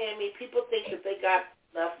times, Tammy, people think that they got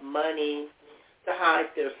enough money to hide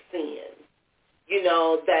their sins. You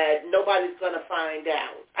know, that nobody's going to find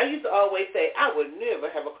out. I used to always say, I would never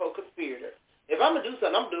have a co-conspirator. If I'm going to do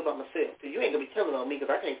something, I'm going to do it by myself. So you ain't going to be telling on me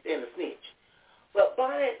because I can't stand a snitch. But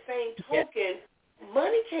by that same token,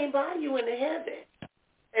 money can't buy you into heaven.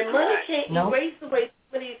 And money can't erase away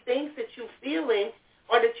some of these things that you're feeling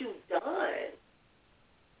or that you've done.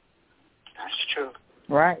 That's true.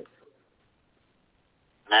 Right.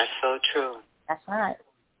 That's so true. That's right.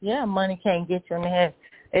 Yeah, money can't get you in the heaven.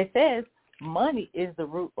 It says, money is the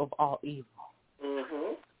root of all evil.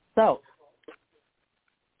 So,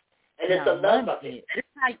 and it's the love of it.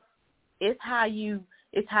 It's how you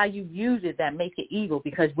use it that make it evil,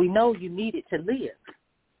 because we know you need it to live.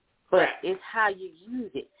 But it's how you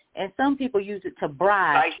use it. And some people use it to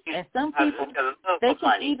bribe, and some people, they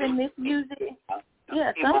can even misuse it.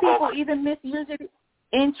 Yeah, some people even misuse it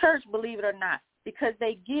in church, believe it or not. because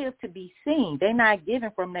they give to be seen. They're not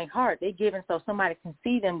giving from their heart. They're giving so somebody can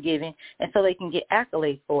see them giving and so they can get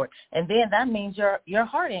accolades for it. And then that means your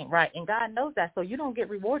heart ain't right, and God knows that, so you don't get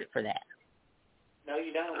rewarded for that. No,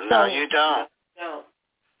 you don't. No, you don't. No.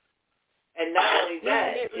 And not only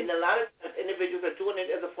that, and a lot of individuals are doing it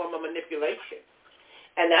as a form of manipulation.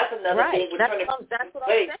 And that's another thing we're trying to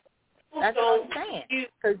That's what I'm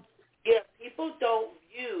saying. People don't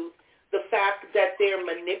view the fact that they're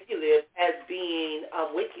manipulative as being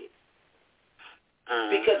wicked.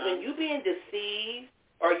 Because when you being deceived,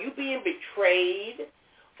 or you being betrayed,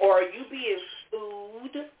 or you being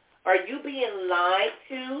fooled, or you being lied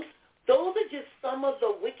to, those are just some of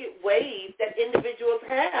the wicked ways that individuals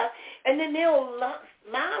have. And then they'll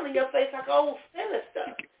smile in your face like, oh,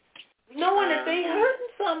 sinister, knowing that they hurting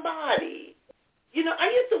somebody. You know, I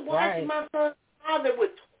used to watch my son's father would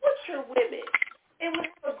torture women and would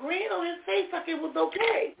have a grin on his face like it was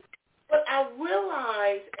okay. But I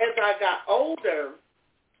realized as I got older,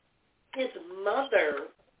 his mother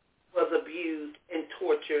was abused and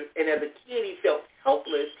tortured, and as a kid he felt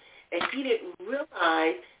helpless, and he didn't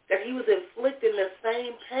realize that he was inflicting the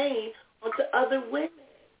same pain onto other women.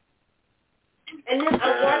 And then I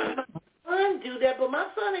watched my son do that, but my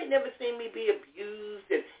son ain't never seen me be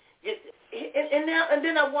abused, and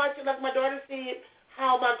then I watch it like my daughter said,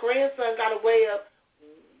 how my grandson got a way of,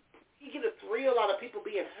 he get a thrill out of people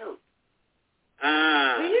being hurt.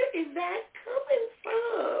 Where is that coming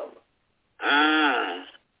from?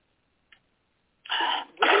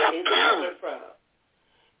 Where is it coming from?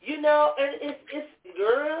 You know, and it's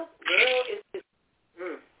girl, it's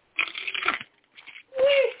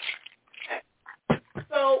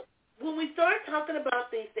So when we start talking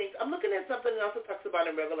about these things, I'm looking at something that also talks about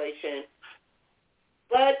in Revelation.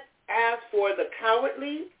 But as for the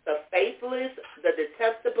cowardly, the faithless, the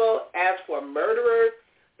detestable, as for murderers,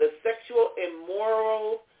 the sexual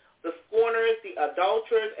immoral, the scorners, the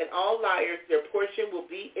adulterers, and all liars, their portion will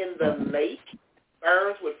be in the lake,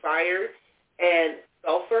 burns with fire and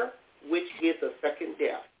sulfur, which is a second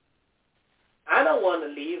death. I don't want to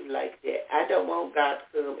live like that. I don't want God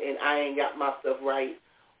to come and I ain't got myself right,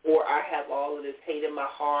 or I have all of this hate in my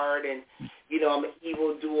heart, and, you know, I'm an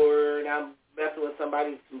evildoer, and I'm messing with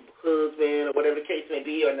somebody's husband, or whatever the case may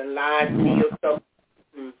be, or in the lie, steal stuff.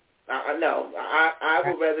 No, I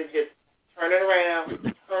would rather just turn it around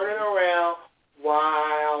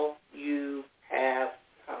while you have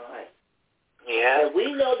time. Yeah. And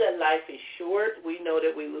we know that life is short. We know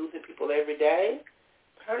that we're losing people every day.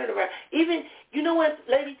 Turn it around. Even, you know what,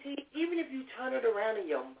 Lady T, even if you turn it around in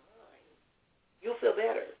your mind, you'll feel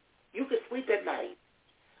better. You can sleep at night.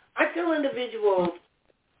 I tell individuals,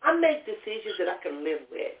 I make decisions that I can live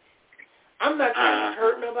with. I'm not trying to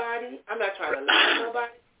hurt nobody. I'm not trying to lie to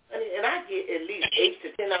nobody. And I get at least 8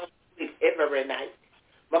 to 10 hours of sleep every night.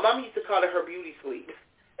 My mom used to call it her beauty sleep.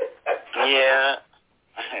 Yeah.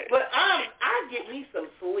 But I get me some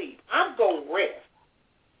sleep. I'm going to rest.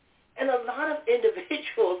 And a lot of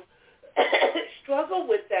individuals struggle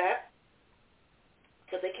with that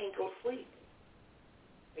because they can't go to sleep.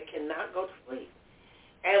 They cannot go to sleep.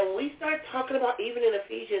 And when we start talking about, even in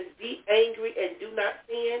Ephesians, be angry and do not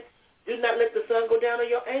sin, do not let the sun go down on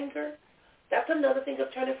your anger, that's another thing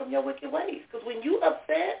of turning from your wicked ways. Because when you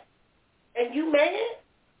upset and you mad,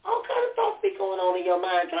 all kind of thoughts be going on in your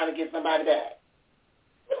mind trying to get somebody back.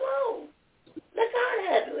 No. Let God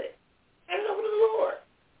handle it. Hand it over to the Lord.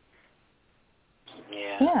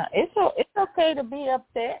 Yeah, it's okay to be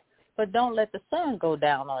upset, but don't let the sun go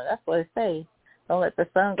down on it. That's what it says. Don't let the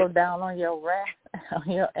sun go down on your wrath, on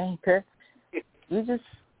your anger. You just,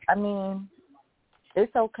 I mean,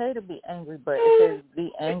 it's okay to be angry, but it says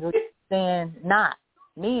be angry, sin not.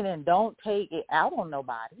 Meaning, don't take it out on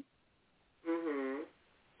nobody.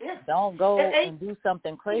 Yeah. Don't go and do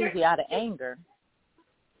something crazy out of anger.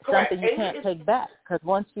 Correct. Something you can't take back. Because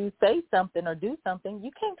once you say something or do something,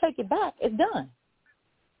 you can't take it back. It's done.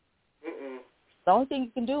 The only thing you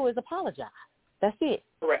can do is apologize. That's it.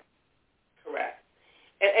 Correct.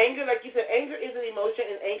 And anger, like you said, anger is an emotion,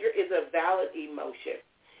 and anger is a valid emotion.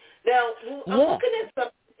 Now, I'm looking at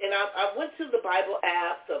something, and I went to the Bible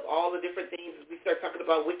apps of all the different things as we start talking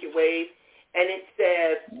about wicked ways, and it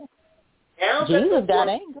says, now Jesus got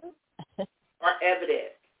anger. are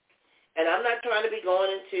evident. And I'm not trying to be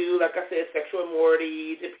going into, like I said, sexual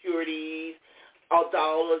immoralities, impurities,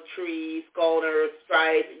 idolatry, scorners,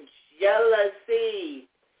 strife, jealousy,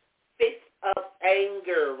 fits of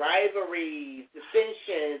anger, rivalries,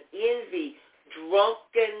 dissensions, envy,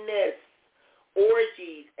 drunkenness,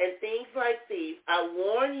 orgies, and things like these. I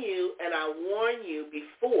warn you, and I warn you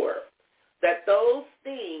before, that those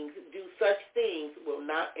things, do such things, will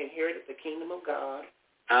not inherit the kingdom of God. God.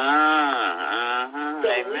 So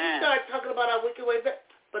when we start talking about our wicked ways,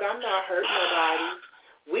 but I'm not hurting nobody.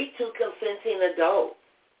 We two consenting adults.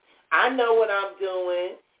 I know what I'm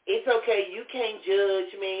doing. It's okay. You can't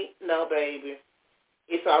judge me. No, baby.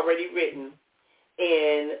 It's already written.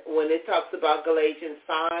 And when it talks about Galatians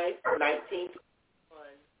 5:19,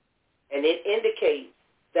 and it indicates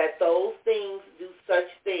that those things do such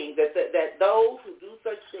things, that those who do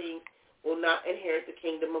such things will not inherit the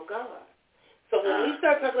kingdom of God. So when we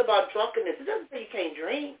start talking about drunkenness, it doesn't say you can't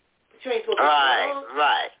drink, but you ain't supposed to drink.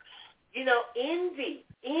 Right. You know, envy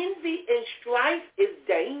and strife is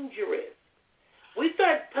dangerous. We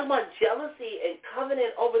start talking about jealousy and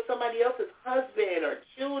covenant over somebody else's husband or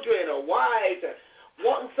children or wives or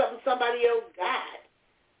wanting something somebody else got.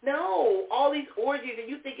 No, all these orgies and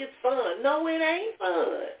you think it's fun. No, it ain't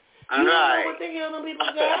fun. You don't know what the hell them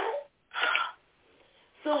people got.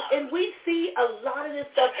 So, and we see a lot of this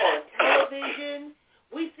stuff on television.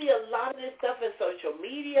 We see a lot of this stuff in social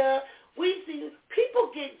media. We see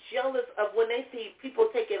people get jealous of when they see people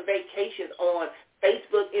taking vacations on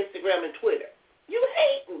Facebook, Instagram, and Twitter. You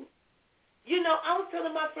hating. You know, I was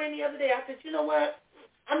telling my friend the other day, I said, you know what?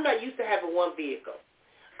 I'm not used to having one vehicle.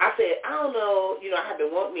 I said, I don't know, you know, I have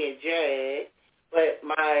been wanting me a Jag, but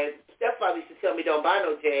my stepfather used to tell me don't buy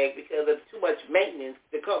no Jag because of too much maintenance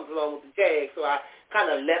that comes along with the Jag, so I kind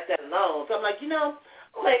of left that alone. So I'm like, you know,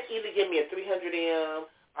 I'm going to either give me a 300M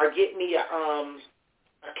or get me a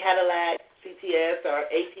Cadillac CTS or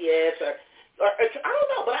ATS or I don't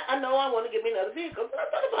know, but I know I want to get me another vehicle. So I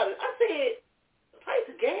thought about it. I said, the price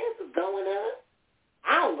of gas is going up.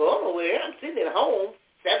 I don't go nowhere. I'm sitting at home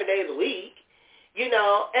 7 days a week, you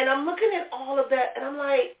know, and I'm looking at all of that, and I'm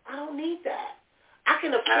like, I don't need that. I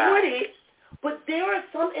can afford it, but there are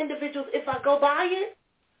some individuals, if I go buy it,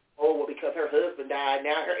 oh, well, because her husband died,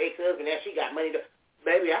 now her ex-husband, now she got money to,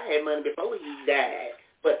 baby, I had money before he died,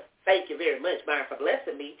 but thank you very much, Byron, for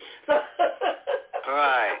blessing me. So,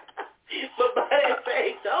 right. But by that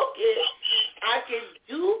same token, I can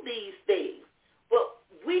do these things. But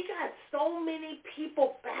we got so many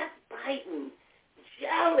people backbiting,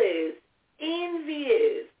 jealous,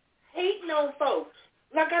 envious, hating on folks.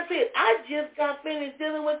 Like I said, I just got finished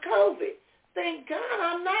dealing with COVID. Thank God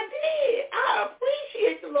I'm not dead. I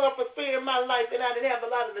appreciate the Lord for sparing my life, and I didn't have a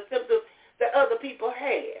lot of the symptoms that other people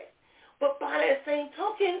had. But by that same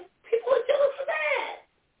token, people are jealous of that.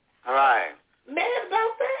 All right. Mad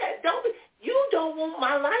about that. You don't want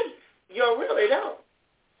my life. You really don't.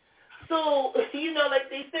 So, you know, like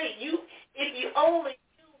they say, if you only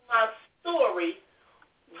knew my story,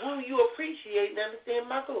 will you appreciate and understand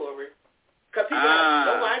my glory? Because people have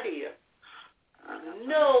no idea.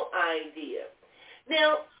 No idea.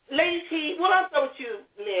 Now, Lady T, well, I'll start with you,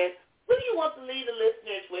 Lynn. What do you want to leave the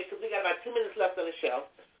listeners with? Because we got about 2 minutes left on the show.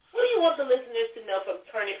 What do you want the listeners to know from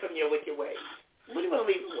turning from your wicked ways? What do you want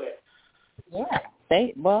to leave them with? Yeah,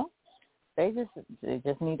 they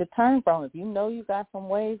just need to turn from it. If you know you got some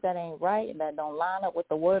ways that ain't right and that don't line up with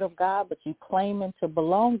the Word of God, but you claiming to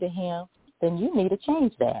belong to Him, then you need to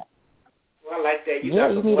change that. Well, I like that. You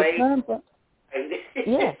need to turn from.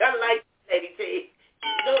 Yeah, I like that, Lady T.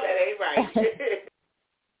 You know that ain't right.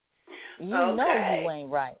 You know you ain't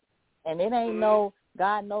right, and it ain't no.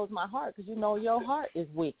 God knows my heart, because you know your heart is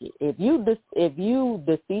wicked. If you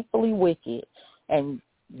deceitfully wicked, and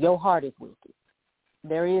your heart is wicked,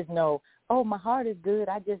 there is no, oh, my heart is good,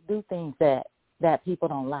 I just do things that people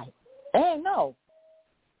don't like. They ain't no.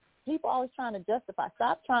 People always trying to justify.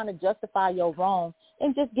 Stop trying to justify your wrong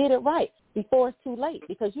and just get it right before it's too late,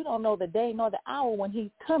 because you don't know the day nor the hour when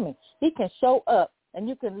He's coming. He can show up, and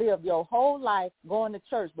you can live your whole life going to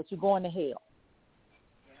church, but you're going to hell.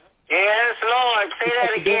 Yes, Lord. Say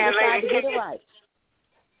that again, lady. Get it right.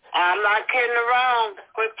 I'm not kidding around.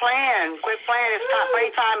 Quit playing. It's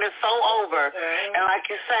playtime is so over. And like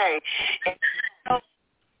you say,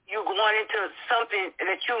 you're going into something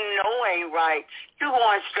that you know ain't right. You're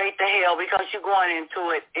going straight to hell because you're going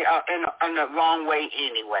into it in the wrong way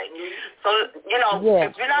anyway. So, you know,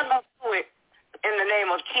 if you're not going to do it in the name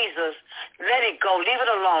of Jesus, let it go. Leave it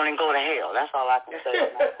alone and go to hell. That's all I can say.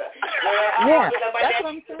 That's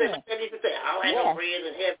what I'm saying. I don't have no friends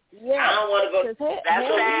in heaven. Yeah. I don't want to go. That's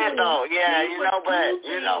sad, though. Yeah, you know, but,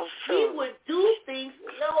 you know, he would do things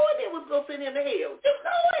knowing it was going to send him to hell. Just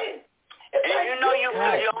knowing. And like, you know your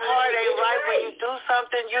heart ain't right when you do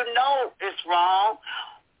something. You know it's wrong.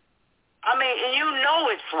 I mean, and you know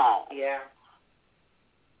it's wrong. Yeah.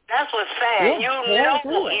 That's what's sad. You know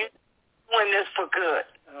you're doing this for good.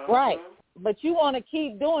 Right. But you want to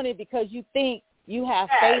keep doing it because you think you have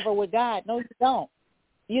favor with God. No, you don't.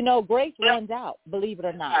 You know, grace runs out, believe it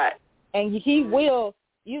or not. Right. And He will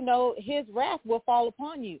his wrath will fall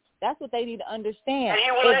upon you. That's what they need to understand.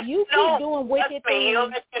 If you keep doing wicked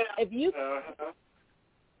things, if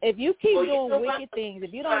you keep doing wicked things,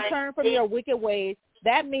 if you don't turn from your wicked ways,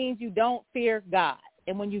 that means you don't fear God.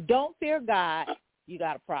 And when you don't fear God, you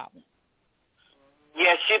got a problem.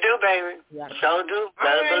 Yes, you do, baby. So do.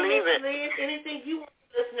 Better believe it. Liz, anything you want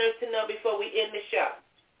listeners to know before we end the show?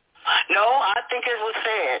 No, I think it was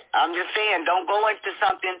said. I'm just saying, don't go into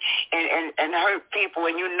something and hurt people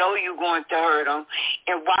and you know you're going to hurt them.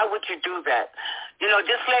 And why would you do that?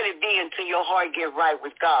 Just let it be until your heart get right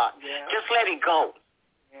with God. Yeah. Just let it go.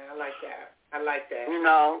 Yeah, I like that.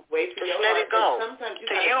 Wait for your let heart. it go. Sometimes you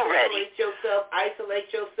gotta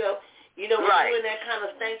isolate yourself. When you're in that kind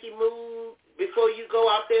of stanky mood before you go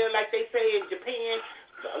out there, like they say in Japan,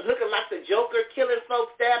 looking like the Joker, killing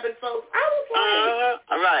folks, stabbing folks. I was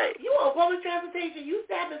like, right. You on public transportation, you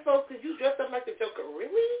stabbing folks because you dressed up like the Joker?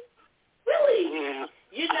 Really? Really?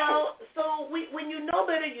 Yeah. So when you know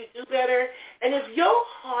better, you do better. And if your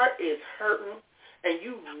heart is hurting and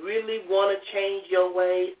you really want to change your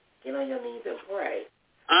ways, get on your knees and pray.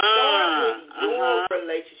 Start with your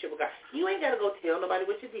relationship with God. You ain't got to go tell nobody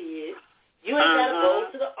what you did. You ain't got to go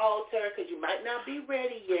to the altar because you might not be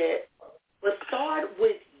ready yet. But start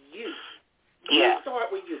with you. Start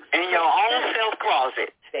with you. In your own self closet.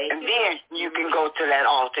 And then you can go to that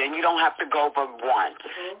altar, and you don't have to go but once.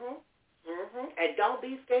 And don't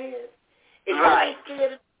be scared. If you ain't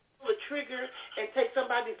scared to pull the trigger and take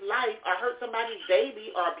somebody's life or hurt somebody's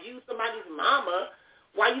baby or abuse somebody's mama,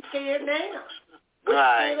 why you scared now? What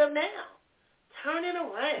you scared of now? Turn it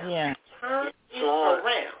around. Yeah. Turn it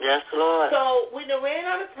around. Yes, Lord. So we done ran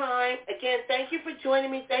out of time. Again, thank you for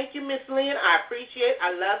joining me. Thank you, Miss Lynn. I appreciate it.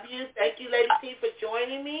 I love you. Thank you, Lady T, for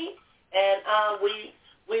joining me. And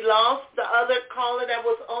we lost the other caller that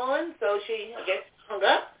was on, so she, I guess, hung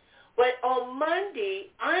up. But on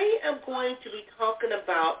Monday, I am going to be talking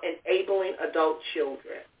about enabling adult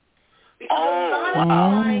children. Because a lot of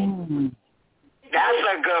times... That's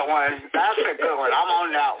a good one. I'm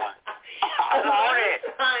on that one. I'm on it.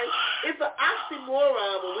 It's an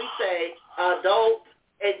oxymoron when we say adults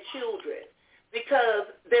and children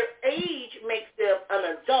because their age makes them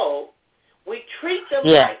an adult. We treat them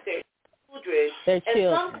like they're children. And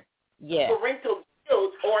some parental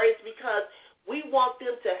guilt, or it's because we want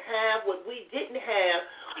them to have what we didn't have.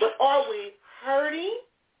 But are we hurting,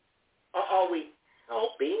 or are we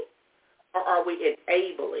helping, or are we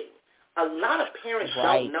enabling? A lot of parents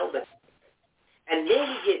don't know that. And then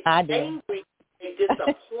we get angry and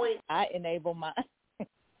disappointed. I enable mine.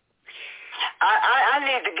 I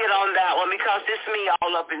need to get on that one because it's me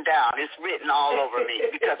all up and down. It's written all over me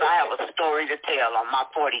because I have a story to tell on my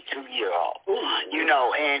 42-year-old.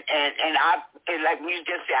 And like you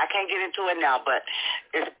just said, I can't get into it now, but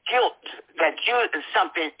it's guilt that you is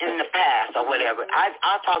something in the past or whatever.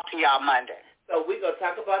 I'll talk to y'all Monday. So we're going to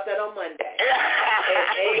talk about that on Monday.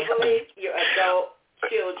 Enabling your adult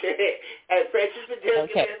children at Precious for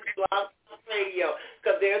Blog Radio.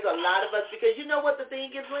 Because there's a lot of us, because you know what the thing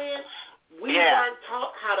is, Lynn? We weren't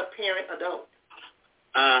taught how to parent adults.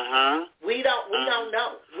 We don't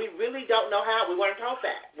know. We really don't know how. We weren't taught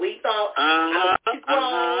that. We thought we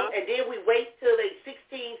grown, and then we wait till they're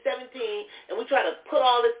 16, 17, and we try to put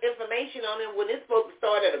all this information on them when it's supposed to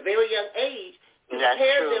start at a very young age to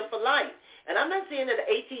prepare them for life. And I'm not saying that an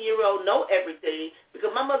 18-year-old know everything, because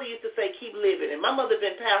my mother used to say, keep living. And my mother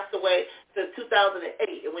been passed away since 2008.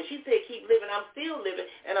 And when she said keep living, I'm still living,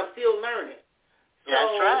 and I'm still learning.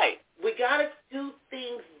 That's right. We got to do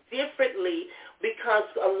things differently because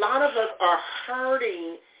a lot of us are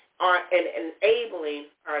hurting and enabling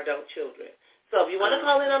our adult children. So if you want to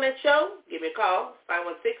call in on that show, give me a call,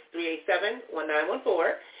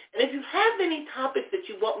 516-387-1914. And if you have any topics that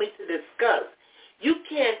you want me to discuss, you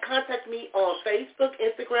can contact me on Facebook,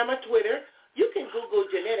 Instagram, or Twitter. You can Google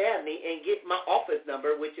Jeanette Abney and get my office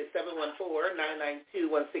number, which is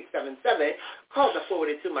 714-992-1677. Calls are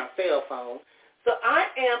forwarded to my cell phone. So I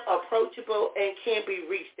am approachable and can be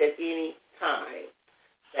reached at any time.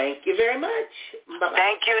 Thank you very much. Bye-bye.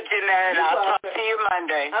 Thank you, Jeanette. I'll talk to you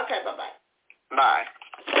Monday. Okay, bye-bye. Bye.